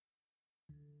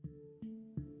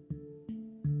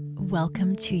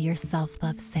Welcome to your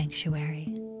self-love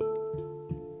sanctuary.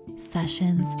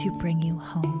 Sessions to bring you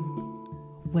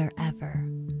home wherever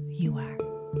you are.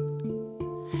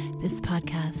 This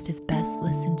podcast is best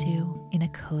listened to in a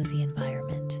cozy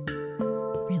environment.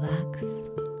 Relax,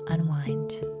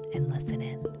 unwind, and listen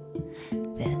in.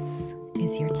 This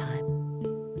is your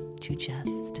time to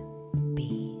just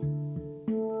be.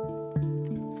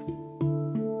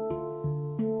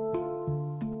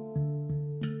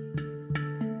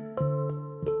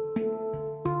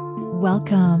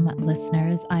 Welcome,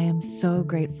 listeners. I am so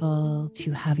grateful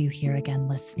to have you here again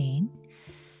listening.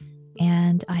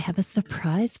 And I have a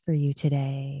surprise for you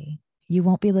today. You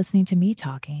won't be listening to me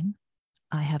talking.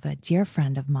 I have a dear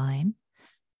friend of mine,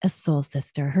 a soul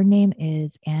sister. Her name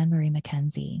is Anne-Marie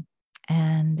McKenzie,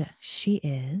 and she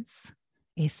is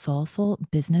a soulful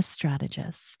business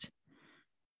strategist.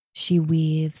 She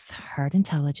weaves heart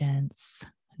intelligence,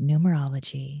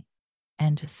 numerology,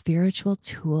 and spiritual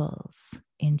tools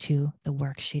into the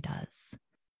work she does.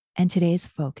 And today's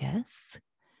focus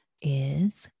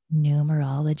is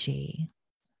numerology.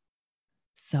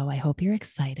 So I hope you're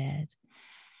excited.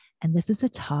 And this is a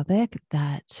topic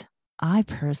that I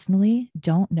personally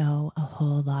don't know a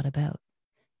whole lot about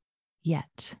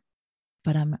yet,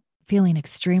 but I'm feeling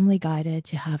extremely guided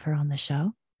to have her on the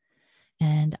show.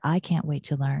 And I can't wait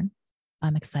to learn.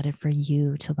 I'm excited for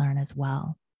you to learn as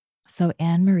well. So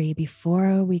Anne-Marie,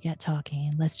 before we get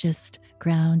talking, let's just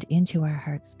ground into our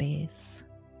heart space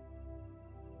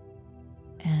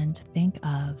and think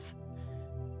of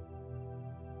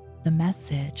the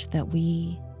message that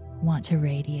we want to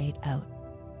radiate out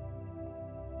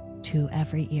to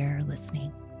every ear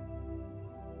listening.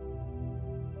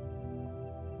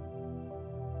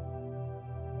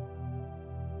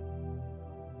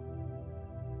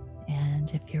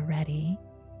 And if you're ready,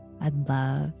 I'd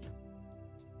love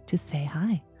to say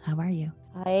hi. How are you?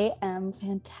 I am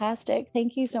fantastic.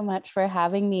 Thank you so much for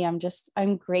having me.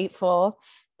 I'm grateful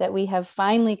that we have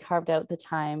finally carved out the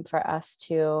time for us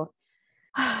to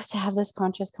have this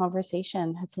conscious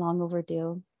conversation. It's long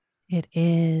overdue. It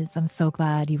is. I'm so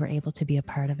glad you were able to be a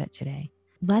part of it today.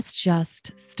 Let's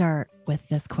just start with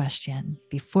this question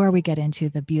before we get into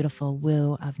the beautiful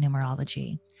woo of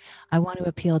numerology. I want to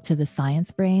appeal to the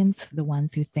science brains, the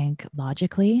ones who think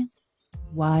logically.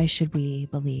 Why should we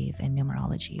believe in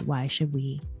numerology? Why should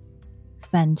we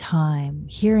spend time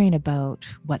hearing about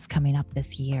what's coming up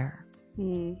this year?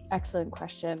 Excellent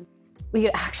question. We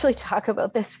could actually talk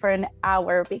about this for an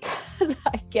hour because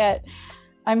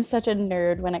I'm such a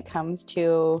nerd when it comes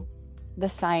to the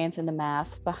science and the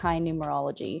math behind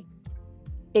numerology.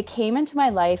 It came into my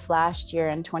life last year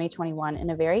in 2021 in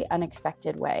a very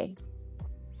unexpected way.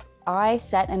 I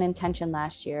set an intention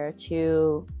last year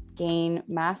to gain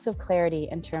massive clarity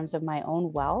in terms of my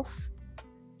own wealth,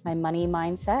 my money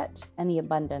mindset, and the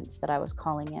abundance that I was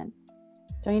calling in.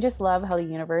 Don't you just love how the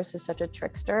universe is such a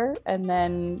trickster? And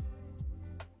then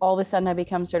all of a sudden I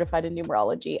become certified in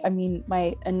numerology. I mean,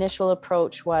 my initial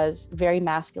approach was very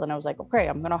masculine. I was like, okay,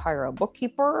 I'm going to hire a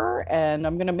bookkeeper and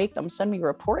I'm going to make them send me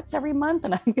reports every month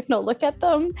and I'm going to look at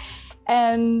them.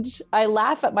 And I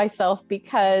laugh at myself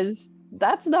because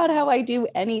that's not how I do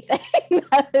anything.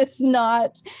 That is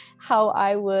not how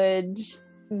I would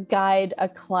guide a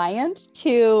client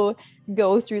to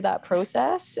go through that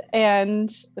process. And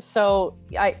so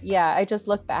I just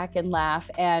look back and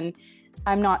laugh, and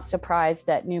I'm not surprised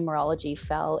that numerology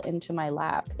fell into my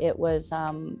lap. It was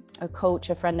a coach,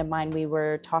 a friend of mine, we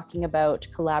were talking about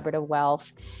collaborative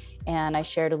wealth, and I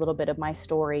shared a little bit of my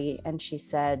story, and she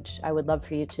said, I would love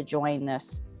for you to join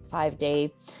this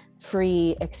 5-day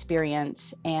free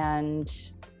experience. And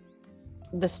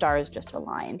the stars just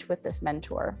aligned with this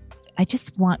mentor. I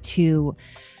just want to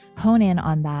hone in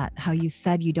on that, how you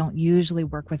said you don't usually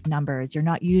work with numbers. You're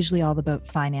not usually all about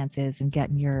finances and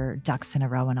getting your ducks in a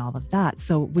row and all of that.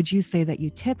 So would you say that you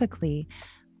typically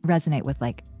resonate with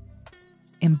like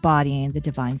embodying the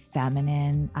divine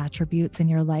feminine attributes in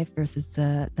your life versus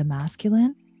the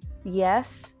masculine?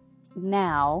 Yes,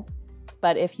 now,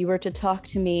 but if you were to talk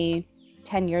to me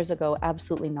 10 years ago,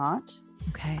 absolutely not.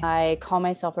 Okay. I call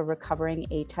myself a recovering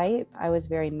A-type. I was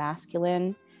very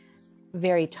masculine,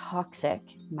 very toxic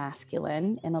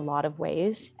masculine in a lot of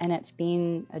ways. And it's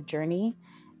been a journey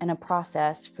and a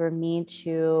process for me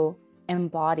to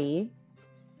embody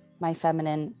my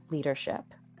feminine leadership.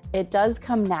 It does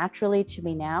come naturally to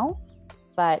me now,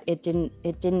 but it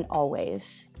didn't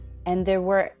always. And there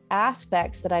were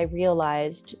aspects that I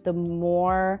realized the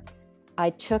more I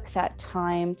took that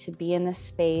time to be in the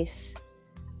space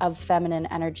of feminine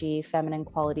energy, feminine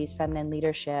qualities, feminine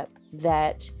leadership,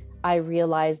 that I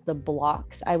realized the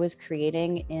blocks I was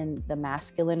creating in the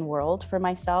masculine world for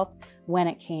myself when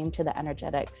it came to the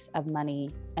energetics of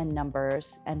money and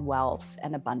numbers and wealth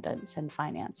and abundance and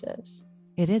finances.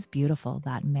 It is beautiful,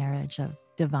 that marriage of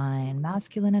divine,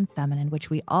 masculine, and feminine, which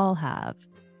we all have.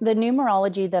 The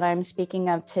numerology that I'm speaking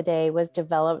of today was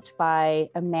developed by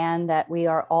a man that we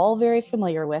are all very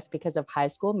familiar with because of high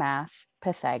school math,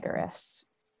 Pythagoras.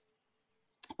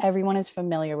 Everyone is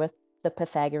familiar with the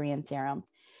Pythagorean theorem.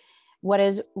 What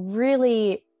is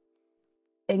really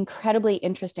incredibly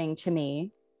interesting to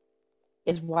me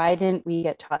is why didn't we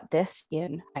get taught this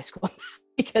in high school?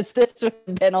 Because this would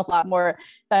have been a lot more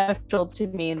beneficial to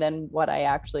me than what I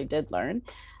actually did learn.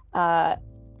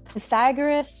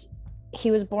 Pythagoras,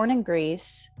 he was born in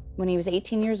Greece. When he was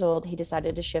 18 years old, he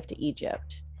decided to shift to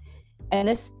Egypt. And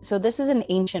this is an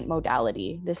ancient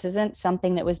modality. This isn't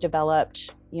something that was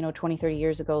developed, 20, 30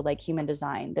 years ago, like human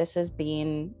design. This has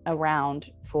been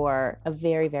around for a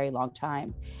very, very long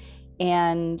time.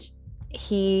 And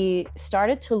he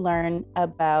started to learn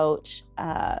about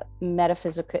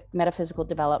metaphysical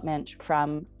development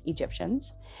from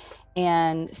Egyptians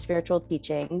and spiritual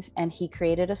teachings. And he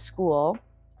created a school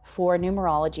for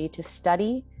numerology to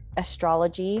study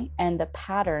astrology and the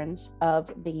patterns of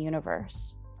the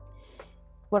universe.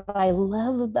 What I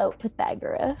love about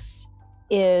Pythagoras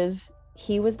is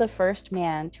he was the first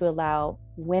man to allow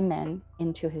women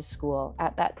into his school.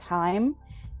 At that time,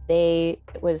 it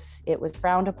was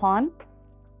frowned upon,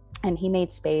 and he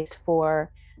made space for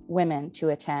women to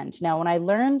attend. Now, when I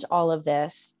learned all of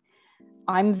this,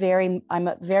 I'm very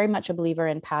much a believer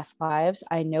in past lives.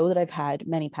 I know that I've had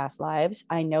many past lives.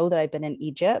 I know that I've been in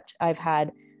Egypt. I've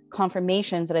had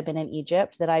confirmations that I've been in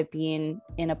Egypt, that I've been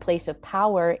in a place of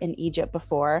power in Egypt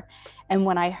before. And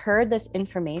when I heard this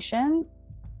information,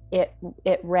 it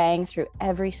rang through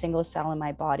every single cell in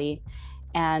my body.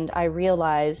 And I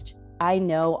realized, I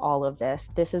know all of this.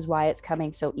 This is why it's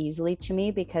coming so easily to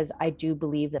me, because I do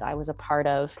believe that I was a part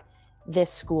of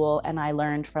this school and I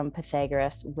learned from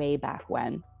Pythagoras way back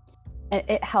when.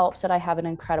 It helps that I have an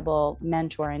incredible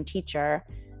mentor and teacher,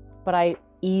 but I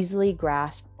easily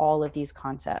grasp all of these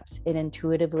concepts. It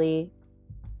intuitively,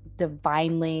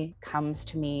 divinely comes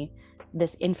to me,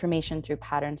 this information through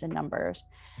patterns and numbers.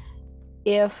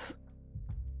 If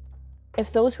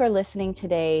those who are listening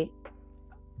today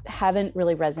haven't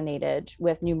really resonated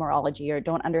with numerology or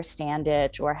don't understand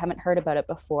it or haven't heard about it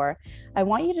before, I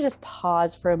want you to just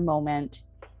pause for a moment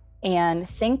and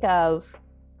think of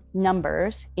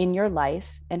numbers in your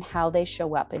life and how they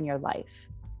show up in your life.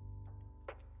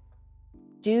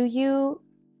 Do you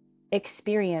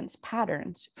experience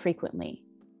patterns frequently?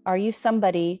 Are you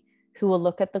somebody who will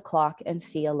look at the clock and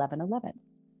see 11:11?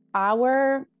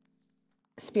 Our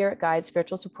spirit guides,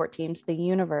 spiritual support teams, the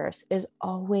universe is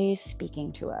always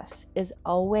speaking to us, is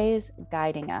always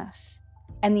guiding us.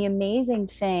 And the amazing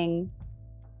thing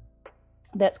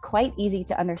that's quite easy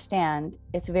to understand,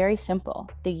 it's very simple.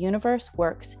 The universe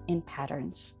works in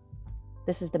patterns.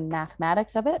 This is the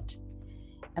mathematics of it.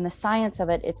 And the science of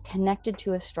it, it's connected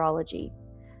to astrology.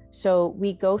 So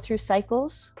we go through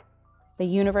cycles. The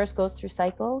universe goes through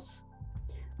cycles.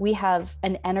 We have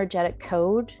an energetic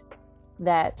code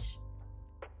that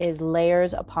is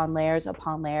layers upon layers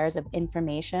upon layers of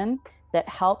information that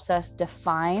helps us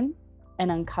define and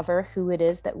uncover who it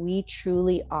is that we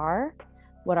truly are,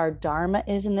 what our dharma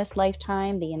is in this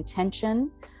lifetime, the intention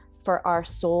for our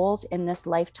souls in this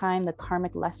lifetime, the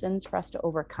karmic lessons for us to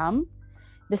overcome.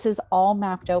 This is all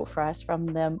mapped out for us from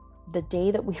the day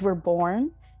that we were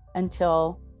born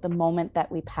until the moment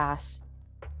that we pass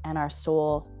and our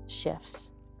soul shifts.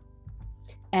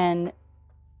 And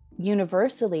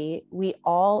universally, we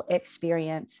all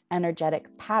experience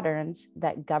energetic patterns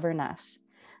that govern us.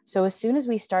 So as soon as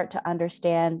we start to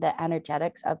understand the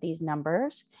energetics of these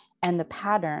numbers and the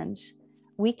patterns,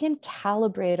 we can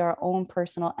calibrate our own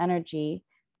personal energy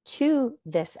to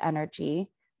this energy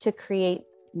to create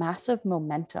massive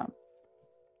momentum,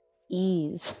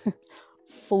 ease,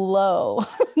 flow.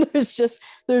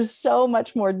 There's so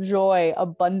much more joy,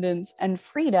 abundance, and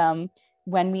freedom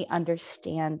when we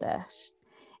understand this.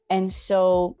 And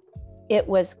so it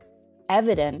was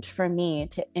evident for me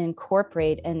to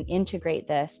incorporate and integrate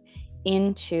this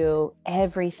into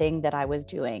everything that I was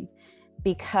doing,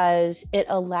 because it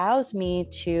allows me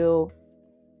to,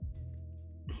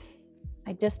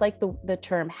 I dislike the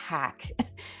term hack.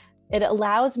 It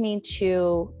allows me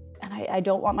to, and I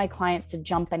don't want my clients to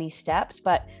jump any steps,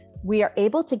 but we are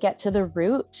able to get to the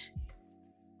root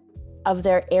of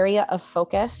their area of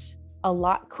focus a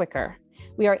lot quicker.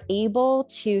 We are able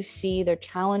to see their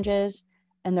challenges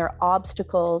and their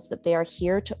obstacles that they are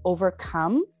here to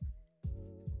overcome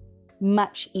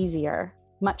much easier,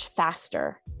 much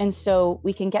faster. And so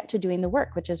we can get to doing the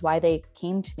work, which is why they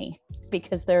came to me,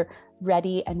 because they're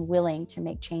ready and willing to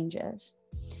make changes.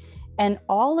 And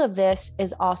all of this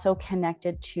is also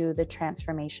connected to the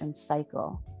transformation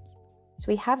cycle. So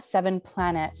we have 7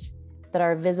 planets that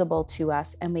are visible to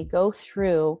us, and we go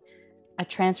through a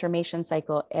transformation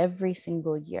cycle every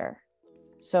single year.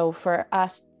 So for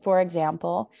us, for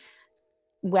example,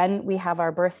 when we have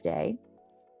our birthday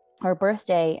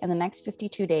in the next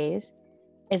 52 days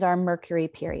is our Mercury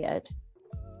period,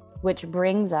 which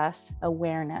brings us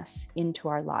awareness into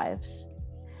our lives.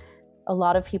 A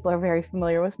lot of people are very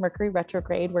familiar with Mercury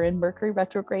retrograde. We're in Mercury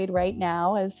retrograde right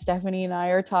now as Stephanie and I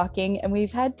are talking, and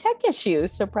we've had tech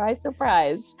issues. Surprise,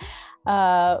 surprise.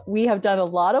 We have done a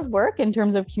lot of work in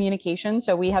terms of communication.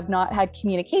 So we have not had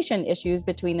communication issues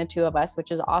between the two of us,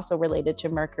 which is also related to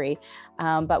Mercury.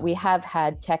 But we have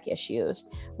had tech issues.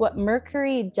 What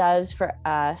Mercury does for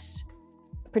us,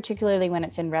 particularly when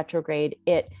it's in retrograde,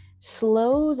 it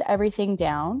slows everything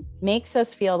down, makes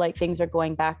us feel like things are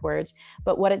going backwards.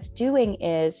 But what it's doing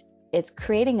is it's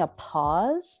creating a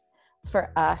pause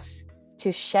for us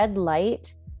to shed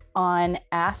light on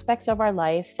aspects of our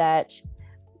life that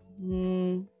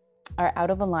are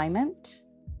out of alignment,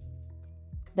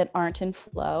 that aren't in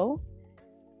flow,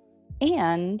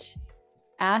 and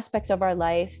aspects of our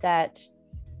life that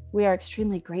we are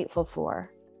extremely grateful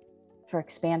for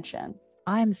expansion.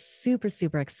 I'm super,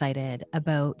 super excited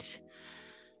about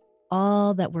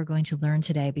all that we're going to learn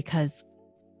today, because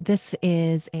this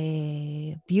is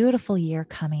a beautiful year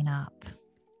coming up.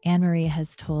 Anne-Marie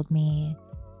has told me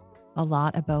a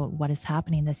lot about what is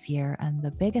happening this year. And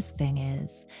the biggest thing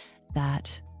is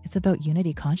that it's about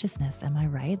unity consciousness. Am I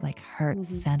right? Like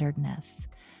heart-centeredness.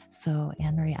 So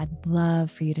Anne-Marie, I'd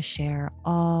love for you to share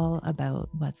all about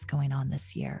what's going on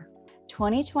this year.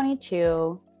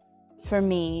 2022 for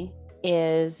me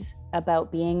is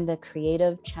about being the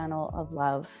creative channel of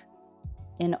love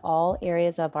in all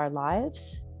areas of our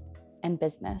lives and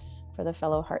business for the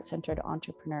fellow heart-centered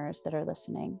entrepreneurs that are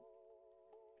listening.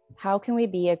 How can we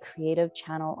be a creative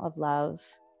channel of love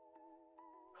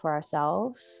for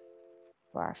ourselves,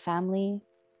 for our family,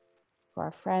 for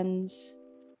our friends,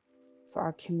 for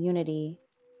our community,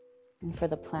 and for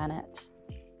the planet?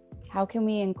 How can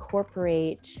we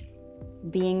incorporate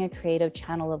being a creative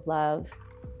channel of love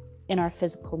in our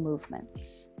physical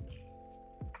movements,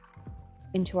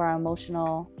 into our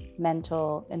emotional,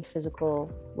 mental, and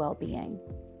physical well-being,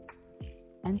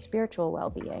 and spiritual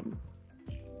well-being?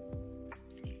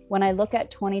 When I look at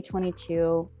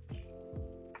 2022,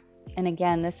 and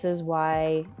again, this is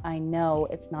why I know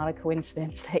it's not a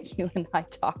coincidence that you and I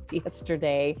talked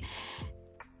yesterday,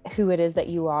 who it is that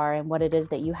you are and what it is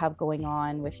that you have going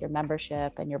on with your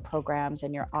membership and your programs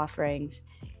and your offerings.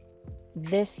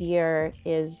 This year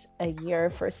is a year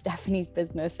for Stephanie's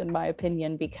business, in my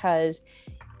opinion, because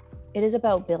it is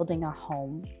about building a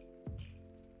home,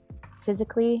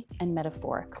 physically and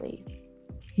metaphorically.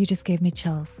 You just gave me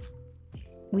chills.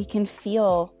 We can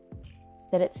feel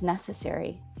that it's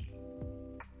necessary.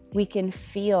 We can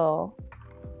feel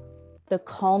the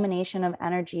culmination of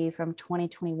energy from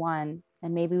 2021.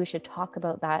 And maybe we should talk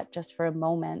about that just for a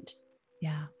moment.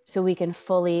 Yeah. So we can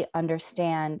fully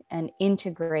understand and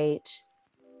integrate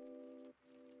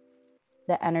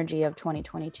the energy of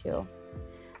 2022.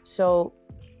 So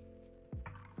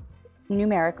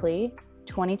numerically,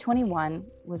 2021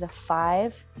 was a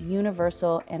 5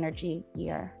 universal energy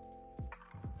year.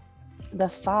 The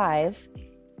 5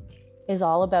 is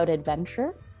all about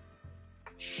adventure,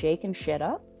 shaking shit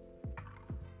up,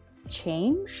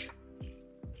 change,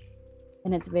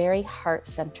 and it's very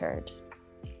heart-centered.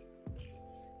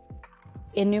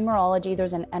 In numerology,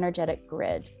 there's an energetic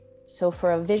grid. So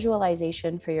for a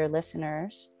visualization for your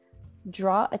listeners,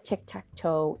 draw a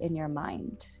tic-tac-toe in your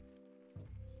mind.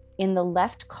 In the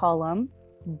left column,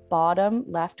 bottom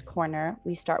left corner,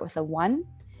 we start with a 1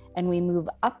 and we move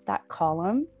up that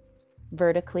column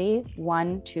vertically,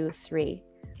 1, 2, 3.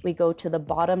 We go to the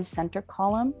bottom center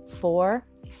column, 4,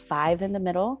 5 in the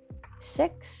middle,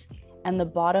 6, and the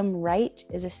bottom right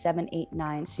is a 7, 8,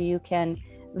 9. So you can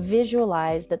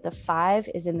visualize that the 5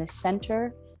 is in the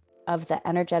center of the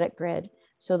energetic grid.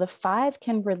 So the 5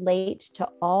 can relate to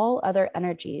all other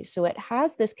energies. So it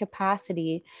has this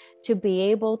capacity to be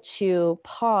able to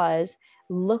pause,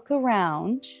 look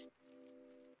around,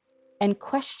 and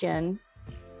question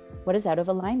what is out of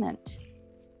alignment.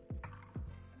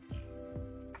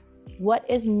 What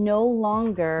is no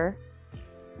longer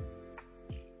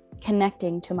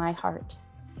connecting to my heart?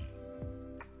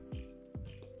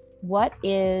 What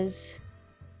is,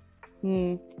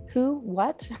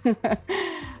 what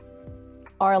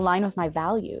are aligned with my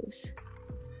values.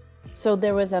 So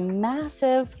there was a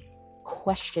massive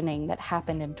questioning that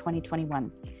happened in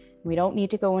 2021. We don't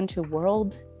need to go into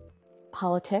world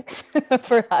politics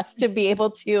for us to be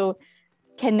able to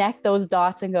connect those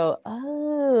dots and go,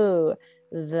 oh,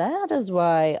 that is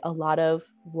why a lot of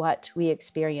what we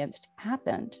experienced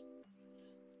happened.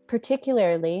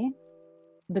 Particularly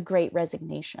the Great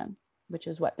Resignation, which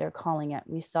is what they're calling it.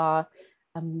 We saw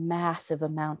a massive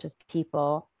amount of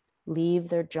people leave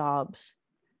their jobs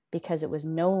because it was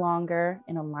no longer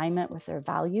in alignment with their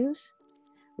values,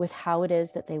 with how it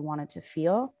is that they wanted to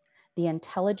feel. The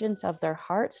intelligence of their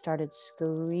heart started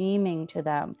screaming to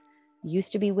them.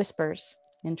 Used to be whispers.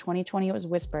 In 2020, it was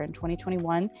whisper. In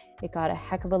 2021, it got a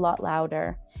heck of a lot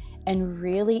louder, and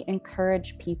really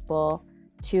encourage people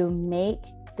to make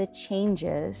the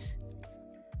changes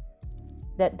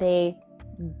that they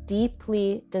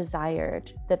deeply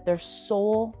desired, that their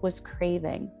soul was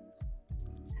craving.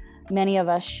 Many of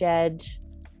us shed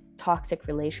toxic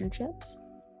relationships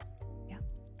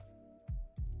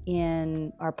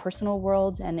in our personal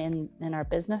worlds and in our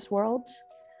business worlds.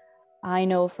 I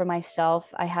know for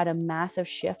myself, I had a massive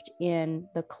shift in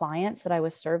the clients that I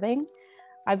was serving.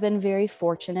 I've been very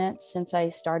fortunate since I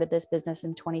started this business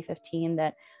in 2015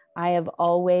 that I have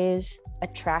always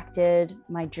attracted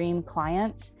my dream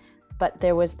clients, but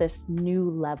there was this new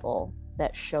level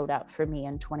that showed up for me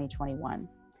in 2021.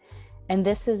 And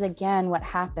this is again what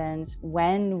happens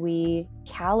when we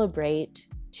calibrate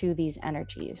to these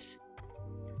energies.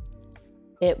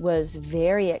 It was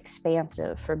very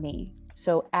expansive for me.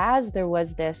 So as there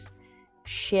was this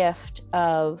shift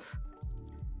of,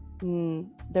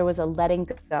 there was a letting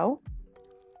go,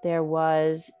 there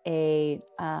was in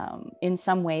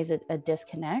some ways, a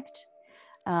disconnect.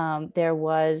 There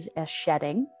was a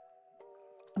shedding.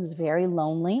 It was very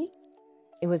lonely.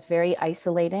 It was very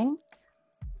isolating.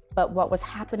 But what was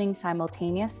happening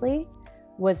simultaneously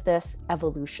was this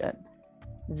evolution.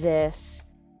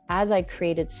 As I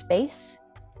created space,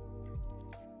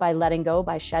 by letting go,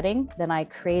 by shedding, then I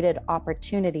created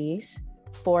opportunities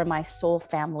for my soul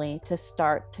family to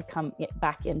start to come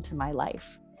back into my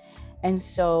life. And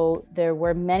so there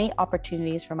were many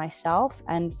opportunities for myself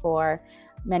and for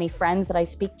many friends that I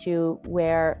speak to,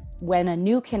 where when a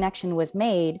new connection was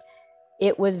made,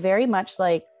 it was very much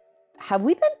like, have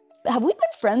we been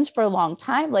friends for a long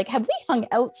time? Like, have we hung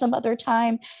out some other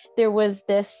time? There was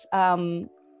this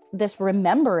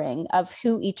remembering of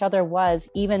who each other was,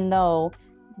 even though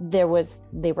they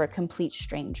were complete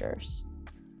strangers.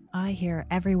 I hear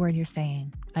every word you're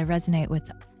saying. I resonate with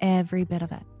every bit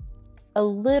of it. A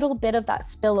little bit of that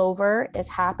spillover is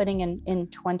happening in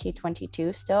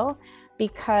 2022 still,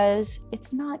 because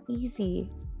it's not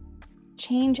easy.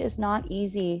 Change is not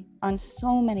easy on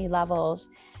so many levels.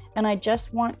 And I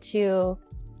just want to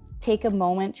take a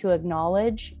moment to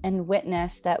acknowledge and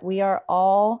witness that we are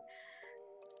all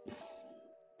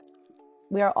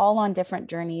on different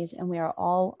journeys, and we are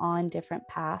all on different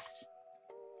paths.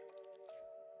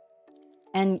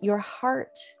 And your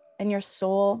heart and your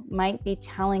soul might be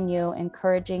telling you,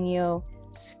 encouraging you,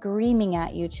 screaming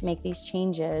at you to make these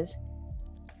changes.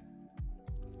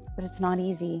 But it's not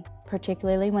easy,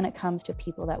 particularly when it comes to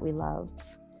people that we love.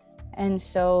 And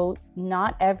so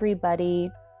not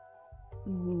everybody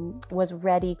was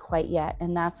ready quite yet,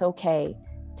 and that's okay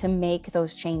to make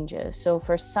those changes. So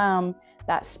for some,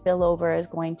 that spillover is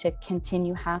going to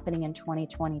continue happening in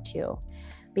 2022,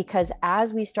 because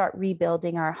as we start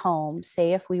rebuilding our home,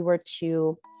 say if we were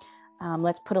to,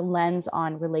 let's put a lens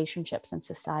on relationships and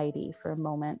society for a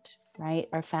moment, right?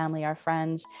 Our family, our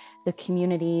friends, the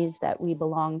communities that we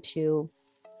belong to,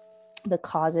 the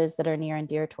causes that are near and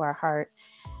dear to our heart.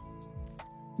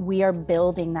 We are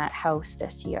building that house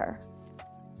this year.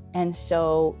 And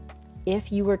so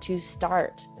if you were to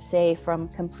start, say, from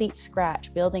complete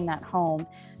scratch, building that home,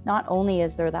 not only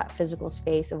is there that physical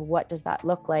space of what does that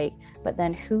look like, but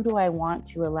then who do I want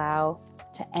to allow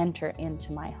to enter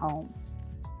into my home?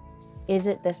 Is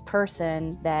it this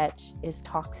person that is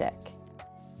toxic,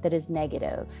 that is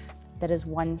negative, that is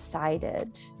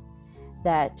one-sided,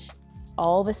 that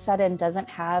all of a sudden doesn't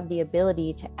have the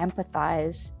ability to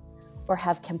empathize or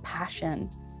have compassion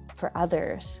for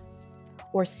others,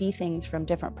 or see things from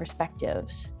different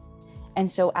perspectives? And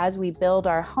so as we build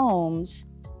our homes,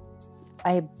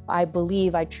 I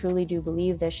believe, I truly do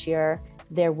believe this year,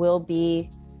 there will be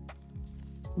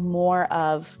more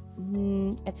of,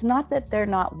 it's not that they're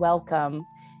not welcome,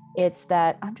 it's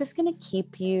that I'm just going to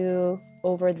keep you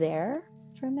over there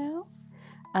for now.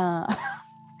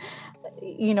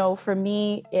 For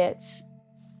me, it's,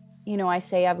 I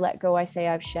say I've let go, I say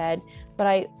I've shed,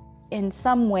 but in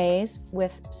some ways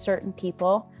with certain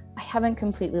people, I haven't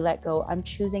completely let go. I'm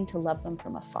choosing to love them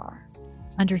from afar.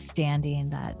 Understanding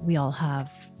that we all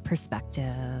have perspective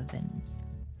and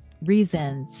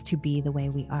reasons to be the way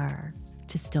we are,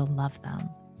 to still love them.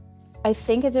 I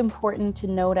think it's important to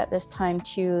note at this time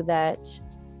too that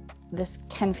this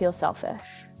can feel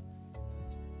selfish.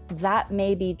 That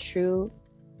may be true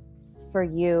for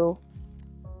you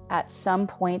at some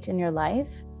point in your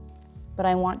life, but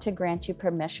I want to grant you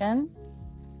permission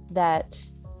that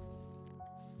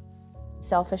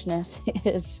selfishness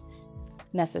is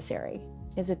necessary,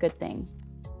 is a good thing,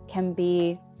 can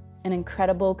be an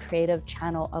incredible creative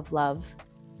channel of love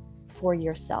for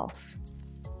yourself.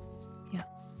 Yeah.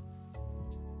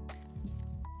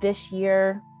 This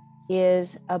year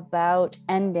is about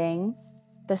ending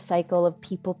the cycle of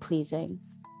people pleasing.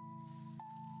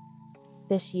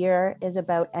 This year is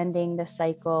about ending the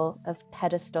cycle of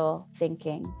pedestal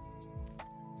thinking.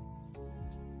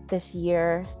 This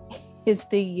year is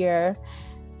the year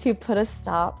to put a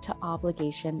stop to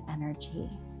obligation energy.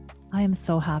 I am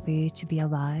so happy to be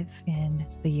alive in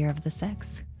the year of the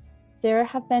 6. There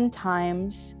have been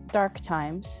times, dark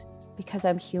times, because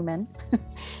I'm human.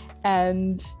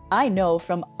 And I know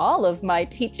from all of my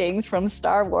teachings from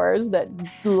Star Wars that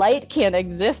light can't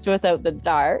exist without the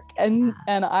dark. And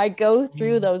I go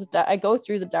through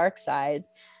the dark side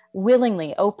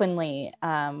willingly, openly,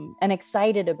 and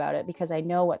excited about it because I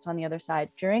know what's on the other side.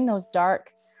 During those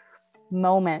dark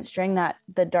moments, during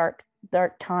the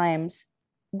dark times,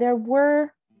 there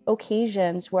were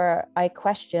occasions where I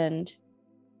questioned,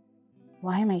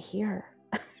 why am I here?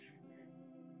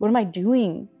 What am I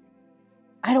doing?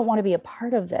 I don't want to be a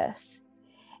part of this.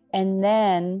 And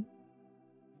then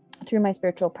through my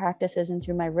spiritual practices and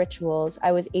through my rituals,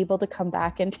 I was able to come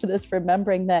back into this,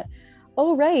 remembering that,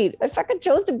 oh, right, I fucking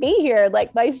chose to be here.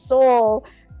 Like, my soul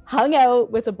hung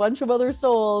out with a bunch of other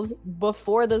souls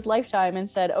before this lifetime and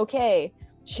said, okay,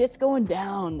 shit's going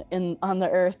down on the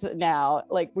earth now.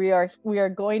 Like, we are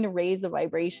going to raise the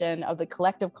vibration of the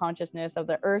collective consciousness of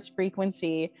the earth's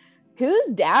frequency. Who's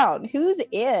down? Who's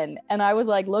in? And I was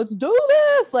like, let's do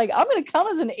this. Like, I'm going to come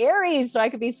as an Aries so I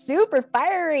could be super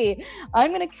fiery.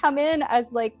 I'm going to come in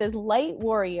as like this light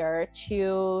warrior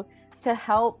to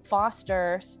help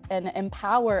foster and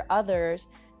empower others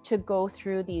to go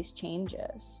through these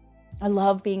changes. I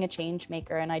love being a change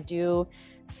maker. And I do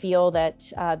feel that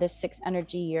this 6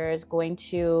 energy year is going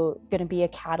to be a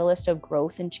catalyst of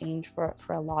growth and change for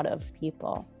a lot of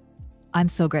people. I'm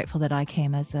so grateful that I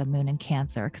came as a moon in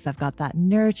Cancer because I've got that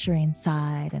nurturing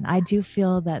side. And I do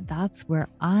feel that that's where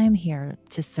I'm here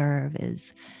to serve,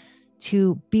 is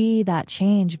to be that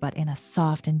change, but in a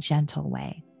soft and gentle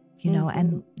way, you know.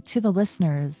 And to the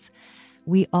listeners,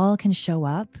 we all can show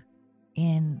up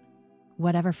in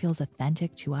whatever feels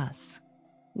authentic to us.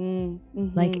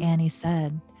 Like Annie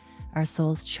said, our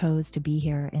souls chose to be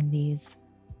here in these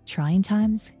trying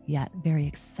times, yet very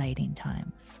exciting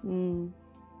times.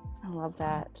 I love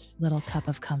that. Little cup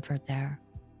of comfort there.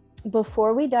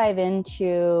 Before we dive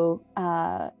into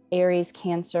Aries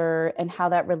Cancer and how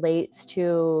that relates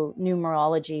to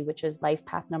numerology, which is life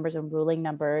path numbers and ruling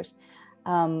numbers,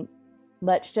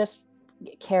 let's just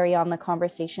carry on the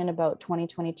conversation about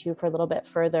 2022 for a little bit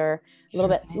further, a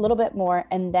little bit more,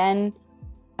 and then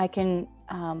I can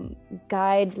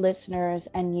guide listeners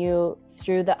and you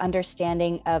through the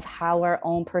understanding of how our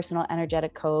own personal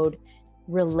energetic code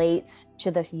relates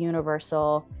to this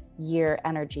universal year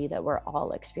energy that we're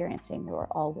all experiencing, that we're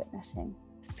all witnessing.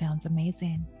 Sounds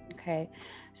amazing. Okay.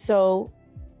 So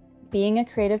being a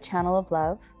creative channel of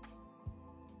love,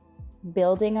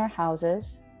 building our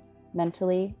houses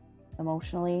mentally,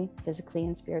 emotionally, physically,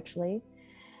 and spiritually.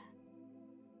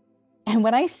 And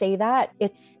when I say that,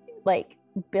 it's like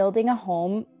building a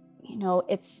home, you know,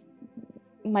 it's,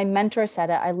 my mentor said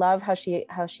it. I love how she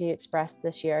expressed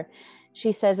this year.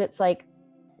 She says it's like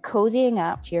cozying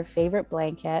up to your favorite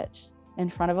blanket in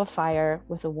front of a fire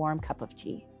with a warm cup of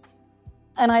tea.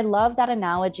 And I love that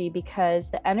analogy because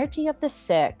the energy of the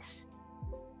 6,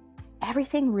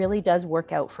 everything really does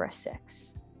work out for a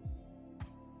 6.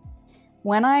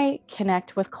 When I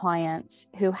connect with clients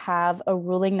who have a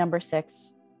ruling number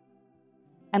 6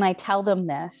 and I tell them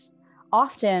this,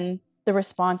 often the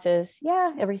response is,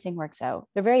 yeah, everything works out.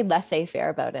 They're very laissez-faire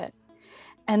about it.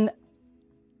 And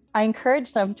I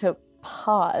encourage them to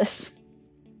pause.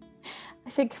 I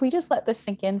said, can we just let this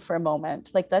sink in for a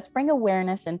moment? Like, let's bring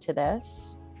awareness into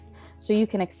this so you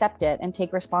can accept it and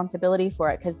take responsibility for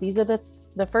it, because these are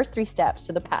the first 3 steps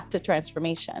to the path to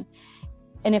transformation.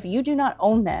 And if you do not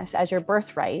own this as your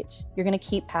birthright, you're going to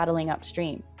keep paddling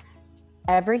upstream.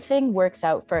 Everything works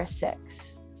out for a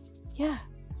 6. Yeah,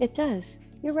 it does.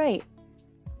 You're right.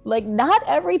 Like, not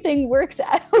everything works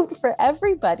out for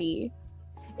everybody.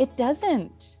 It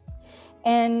doesn't.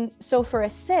 And so for a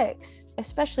 6,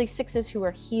 especially 6s who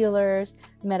are healers,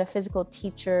 metaphysical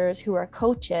teachers, who are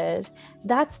coaches,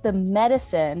 that's the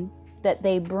medicine that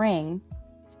they bring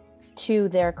to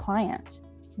their clients.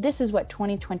 This is what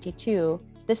 2022,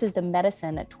 this is the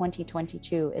medicine that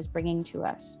 2022 is bringing to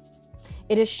us.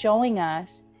 It is showing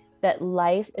us that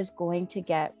life is going to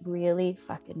get really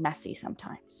fucking messy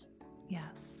sometimes. Yes.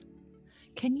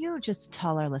 Can you just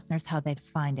tell our listeners how they'd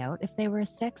find out if they were a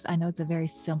 6? I know it's a very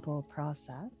simple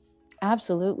process.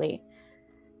 Absolutely.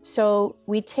 So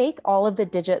we take all of the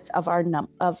digits of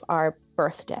our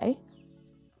birthday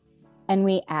and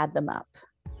we add them up.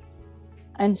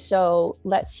 And so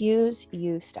let's use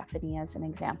you, Stephanie, as an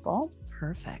example.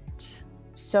 Perfect.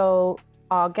 So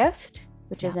August,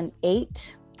 which is an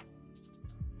 8,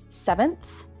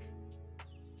 7th,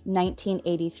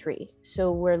 1983.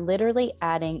 So we're literally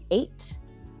adding 8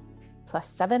 plus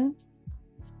 7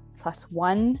 plus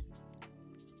 1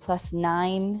 plus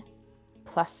 9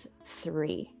 plus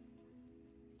 3.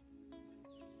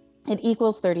 It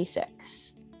equals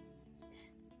 36.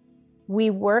 We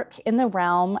work in the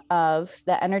realm of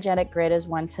the energetic grid is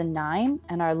 1 to 9,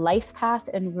 and our life path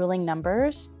and ruling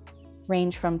numbers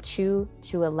range from 2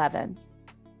 to 11.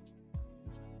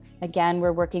 Again,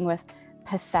 we're working with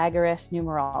Pythagoras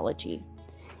numerology.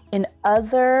 In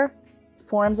other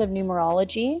forms of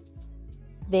numerology,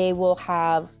 they will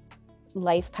have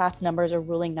life path numbers or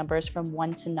ruling numbers from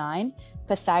 1 to 9.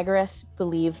 Pythagoras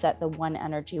believed that the 1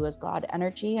 energy was God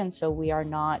energy, and so we are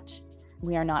not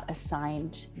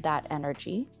assigned that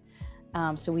energy.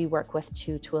 So we work with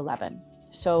 2 to 11.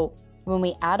 So when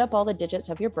we add up all the digits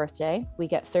of your birthday, we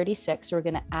get 36. So we're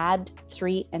going to add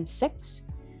 3 and 6,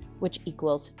 which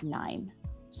equals 9.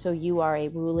 So you are a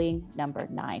ruling number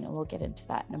 9, and we'll get into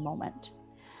that in a moment.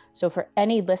 So for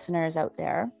any listeners out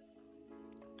there,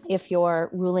 if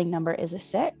your ruling number is a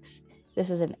 6, this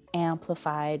is an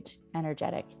amplified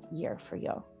energetic year for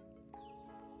you.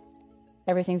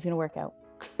 Everything's going to work out.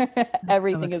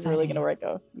 Everything is really going to work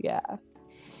out. Yeah.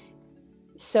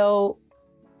 So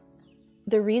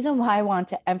the reason why I want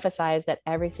to emphasize that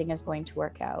everything is going to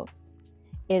work out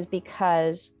is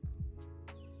because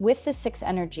with the 6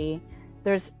 energy,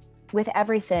 with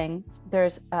everything,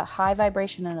 there's a high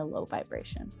vibration and a low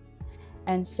vibration.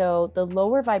 And so the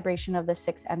lower vibration of the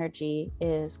 6 energy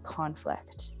is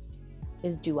conflict,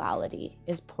 is duality,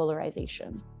 is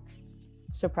polarization.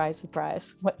 Surprise,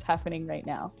 surprise, what's happening right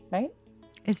now, right?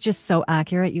 It's just so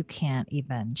accurate, you can't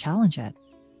even challenge it.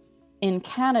 In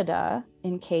Canada,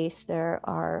 in case there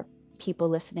are people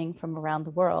listening from around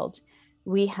the world,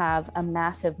 we have a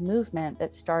massive movement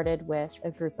that started with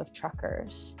a group of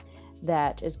truckers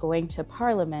that is going to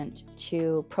Parliament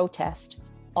to protest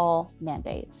all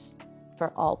mandates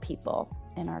for all people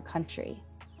in our country.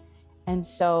 And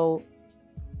so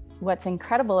what's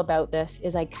incredible about this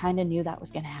is I kind of knew that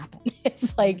was going to happen.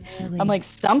 It's like, really? I'm like,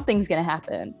 something's going to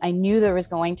happen. I knew there was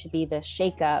going to be this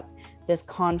shakeup, this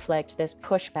conflict, this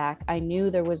pushback. I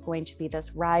knew there was going to be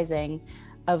this rising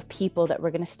of people that were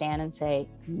going to stand and say,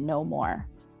 no more.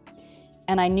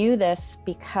 And I knew this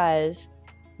because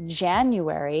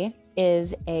January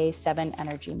is a 7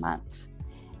 energy month.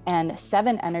 And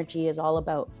 7 energy is all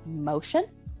about motion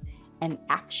and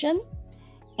action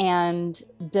and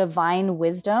divine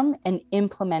wisdom and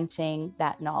implementing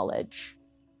that knowledge.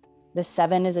 The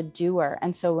 7 is a doer.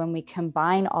 And so when we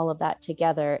combine all of that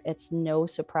together, it's no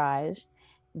surprise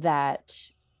that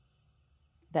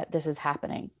this is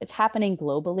happening. It's happening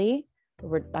globally.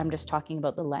 I'm just talking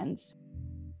about the lens.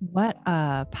 What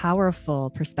a powerful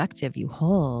perspective you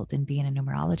hold in being a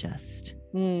numerologist.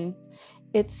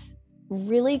 It's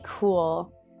really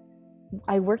cool.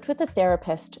 I worked with a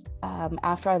therapist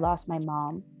after I lost my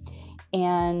mom,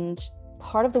 and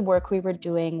part of the work we were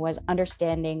doing was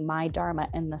understanding my dharma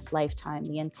in this lifetime,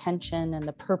 the intention and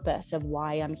the purpose of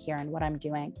why I'm here and what I'm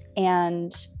doing.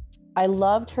 And I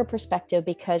loved her perspective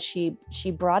because she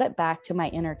brought it back to my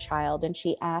inner child, and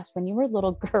she asked, when you were a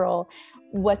little girl,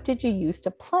 what did you use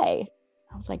to play?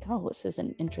 I was like, oh, this is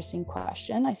an interesting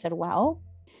question. I said, well,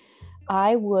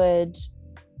 I would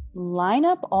line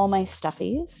up all my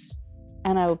stuffies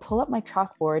and I would pull up my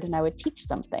chalkboard and I would teach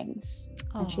them things.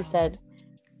 And she said,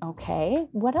 okay,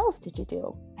 what else did you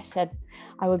do? I said,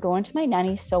 I would go into my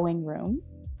nanny's sewing room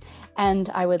and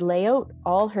I would lay out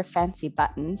all her fancy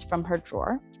buttons from her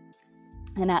drawer.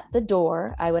 And at the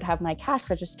door, I would have my cash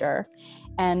register.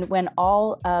 And when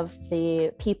all of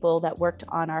the people that worked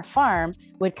on our farm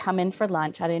would come in for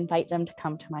lunch, I'd invite them to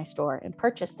come to my store and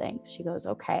purchase things. She goes,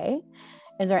 okay,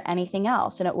 is there anything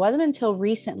else? And it wasn't until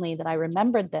recently that I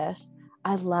remembered this.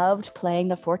 I loved playing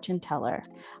the fortune teller.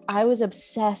 I was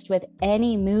obsessed with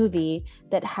any movie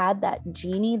that had that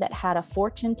genie that had a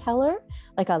fortune teller.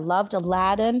 Like I loved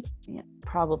Aladdin,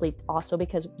 probably also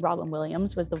because Robin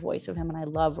Williams was the voice of him, and I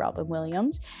love Robin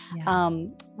Williams. Yeah.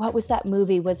 What was that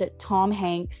movie? Was it Tom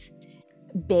Hanks'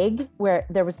 Big, where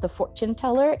there was the fortune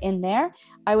teller in there?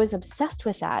 I was obsessed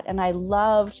with that, and I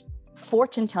loved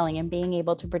fortune telling and being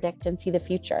able to predict and see the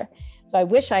future. So I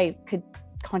wish I could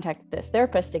contact this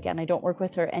therapist again. I don't work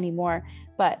with her anymore,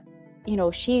 but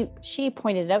she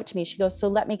pointed it out to me. She goes, so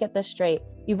let me get this straight.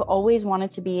 You've always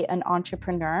wanted to be an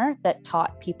entrepreneur that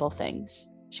taught people things.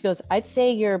 She goes, I'd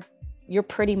say you're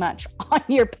pretty much on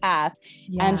your path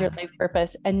and your life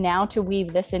purpose. And now to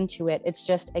weave this into it, it's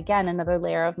just, again, another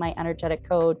layer of my energetic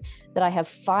code that I have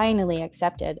finally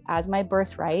accepted as my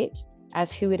birthright,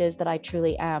 as who it is that I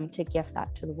truly am, to gift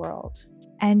that to the world.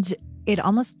 And it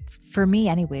almost, for me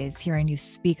anyways, hearing you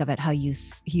speak of it, how you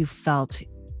felt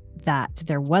that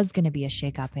there was going to be a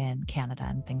shakeup in Canada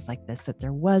and things like this, that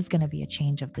there was going to be a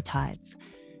change of the tides.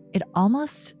 It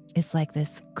almost is like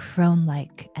this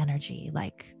crone-like energy.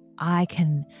 Like I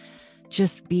can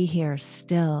just be here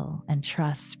still and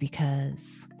trust because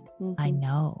I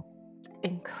know.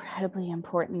 Incredibly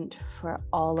important for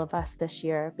all of us this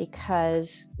year,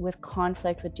 because with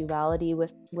conflict, with duality,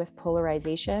 with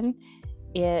polarization,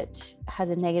 it has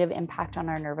a negative impact on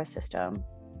our nervous system.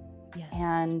 Yes.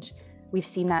 And we've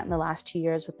seen that in the last 2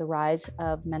 years with the rise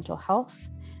of mental health,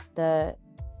 the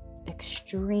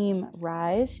extreme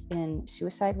rise in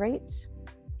suicide rates,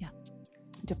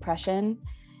 depression,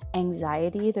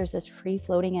 anxiety. There's this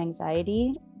free-floating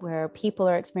anxiety where people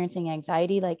are experiencing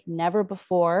anxiety like never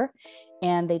before,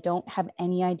 and they don't have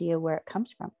any idea where it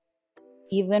comes from.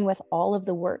 Even with all of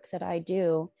the work that I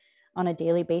do on a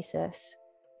daily basis,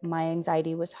 my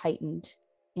anxiety was heightened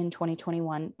in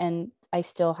 2021, and I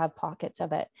still have pockets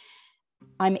of it.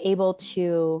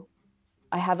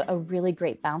 I have a really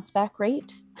great bounce back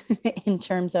rate in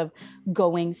terms of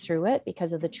going through it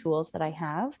because of the tools that I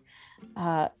have.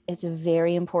 It's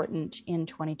very important in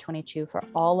 2022 for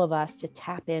all of us to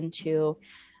tap into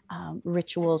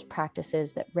rituals,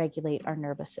 practices that regulate our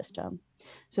nervous system.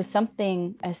 So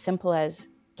something as simple as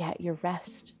get your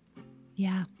rest.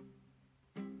 Yeah.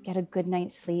 Get a good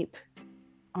night's sleep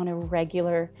on a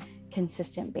regular,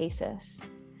 consistent basis.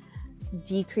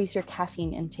 Decrease your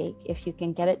caffeine intake. If you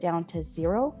can get it down to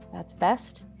 0, that's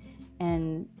best.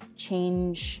 And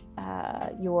change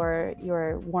your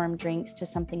warm drinks to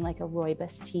something like a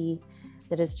rooibos tea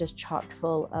that is just chock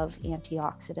full of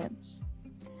antioxidants.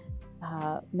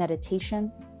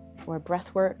 Meditation or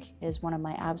breath work is one of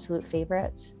my absolute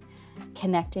favorites.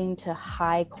 Connecting to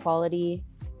high quality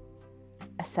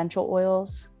essential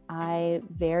oils. I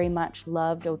very much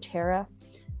love doTERRA.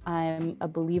 I'm a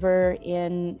believer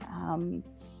in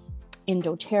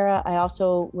doTERRA. I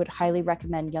also would highly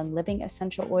recommend Young Living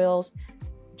essential oils.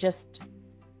 Just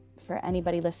for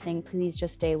anybody listening, please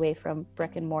just stay away from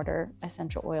brick and mortar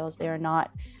essential oils. They are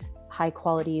not high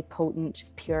quality, potent,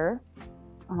 pure.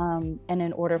 And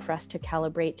in order for us to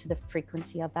calibrate to the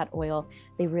frequency of that oil,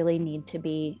 they really need to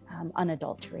be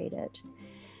unadulterated.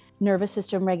 Nervous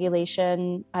system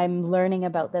regulation. I'm learning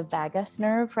about the vagus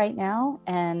nerve right now.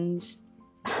 And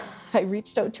I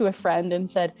reached out to a friend and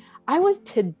said, I was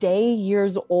today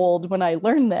years old when I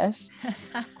learned this.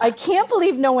 I can't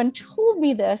believe no one told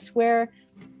me this, where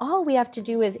all we have to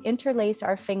do is interlace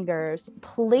our fingers,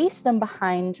 place them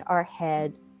behind our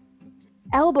head,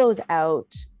 elbows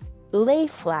out, lay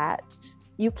flat.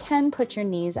 You can put your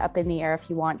knees up in the air if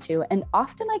you want to. And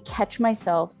often I catch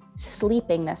myself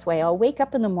sleeping this way. I'll wake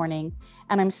up in the morning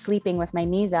and I'm sleeping with my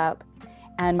knees up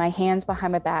and my hands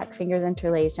behind my back, fingers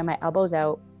interlaced, and my elbows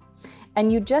out.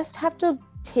 And you just have to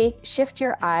shift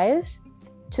your eyes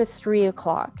to 3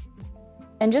 o'clock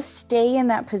and just stay in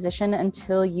that position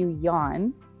until you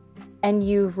yawn and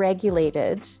you've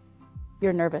regulated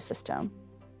your nervous system.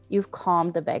 You've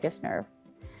calmed the vagus nerve.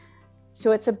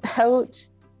 So it's about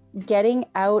getting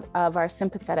out of our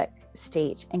sympathetic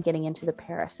state and getting into the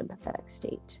parasympathetic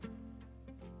state.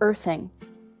 Earthing,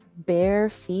 bare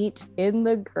feet in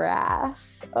the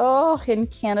grass. Oh, in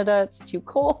Canada, it's too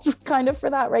cold kind of for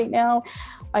that right now.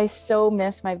 I so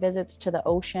miss my visits to the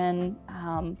ocean.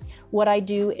 What I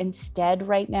do instead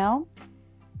right now,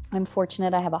 I'm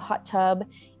fortunate I have a hot tub.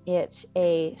 It's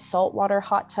a saltwater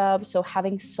hot tub. So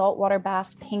having saltwater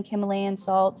baths, pink Himalayan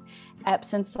salt,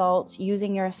 Epsom salts,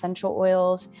 using your essential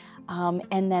oils,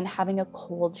 and then having a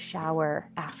cold shower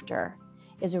after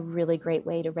is a really great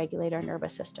way to regulate our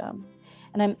nervous system.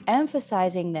 And I'm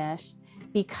emphasizing this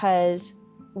because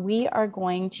we are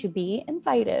going to be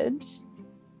invited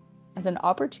as an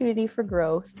opportunity for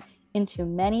growth into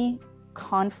many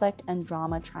conflict and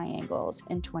drama triangles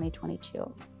in 2022.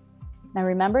 And I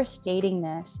remember stating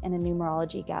this in a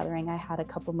numerology gathering I had a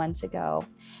couple months ago.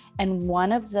 And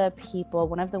one of the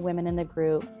women in the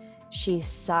group, she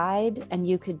sighed, and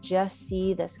you could just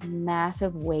see this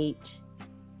massive weight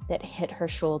that hit her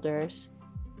shoulders.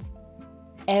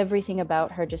 Everything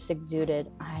about her just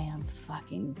exuded, I am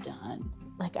fucking done.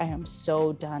 Like, I am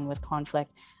so done with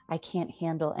conflict. I can't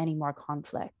handle any more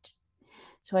conflict.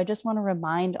 So I just want to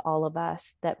remind all of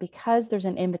us that because there's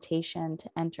an invitation to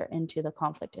enter into the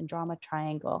conflict and drama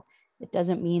triangle, it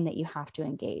doesn't mean that you have to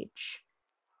engage.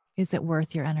 Is it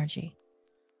worth your energy?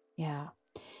 Yeah.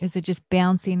 Is it just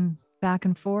bouncing back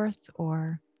and forth,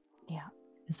 or yeah,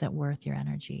 is it worth your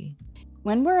energy?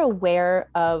 When we're aware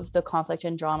of the conflict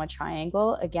and drama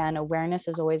triangle, again, awareness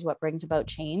is always what brings about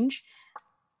change.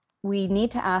 We need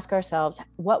to ask ourselves,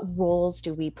 what roles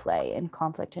do we play in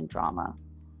conflict and drama?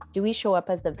 Do we show up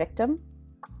as the victim?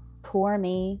 Poor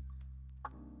me.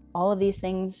 All of these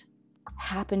things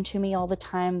happen to me all the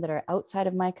time that are outside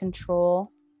of my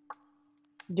control.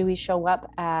 Do we show up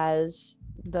as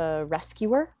the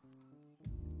rescuer?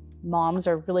 Moms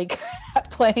are really good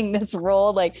at playing this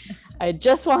role. Like, I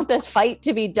just want this fight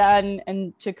to be done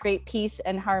and to create peace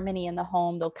and harmony in the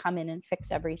home. They'll come in and fix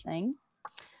everything.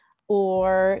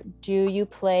 Or do you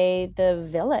play the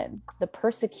villain, the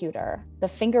persecutor, the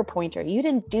finger pointer? You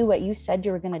didn't do what you said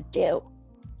you were going to do.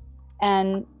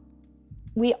 And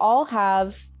we all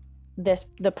have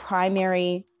the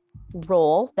primary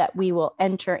role that we will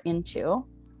enter into.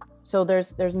 So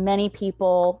there's many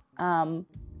people,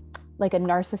 like a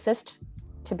narcissist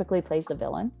typically plays the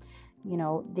villain. You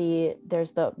know,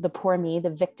 there's the poor me, the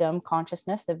victim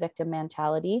consciousness, the victim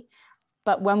mentality.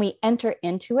 But when we enter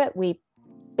into it, we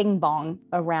bing bong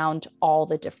around all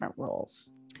the different roles.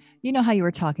 You know how you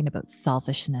were talking about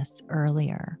selfishness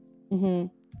earlier? Mm-hmm.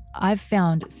 I've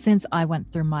found, since I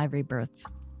went through my rebirth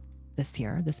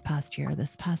this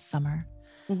past summer,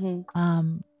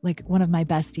 Mm-hmm. Like one of my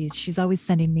besties, she's always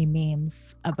sending me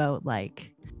memes about,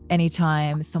 like,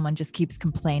 anytime someone just keeps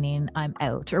complaining, I'm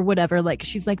out or whatever. Like,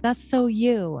 she's like, that's so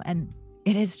you. And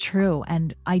it is true.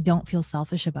 And I don't feel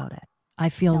selfish about it. I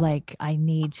feel like I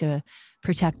need to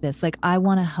protect this. Like, I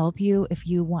want to help you if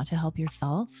you want to help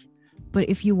yourself. But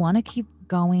if you want to keep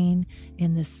going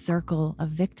in this circle of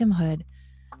victimhood,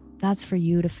 that's for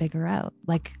you to figure out.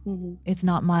 Like, It's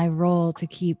not my role to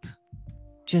keep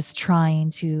just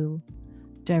trying to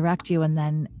direct you. And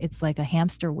then it's like a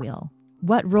hamster wheel.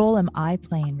 What role am I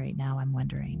playing right now? I'm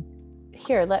wondering.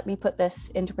 Here, let me put this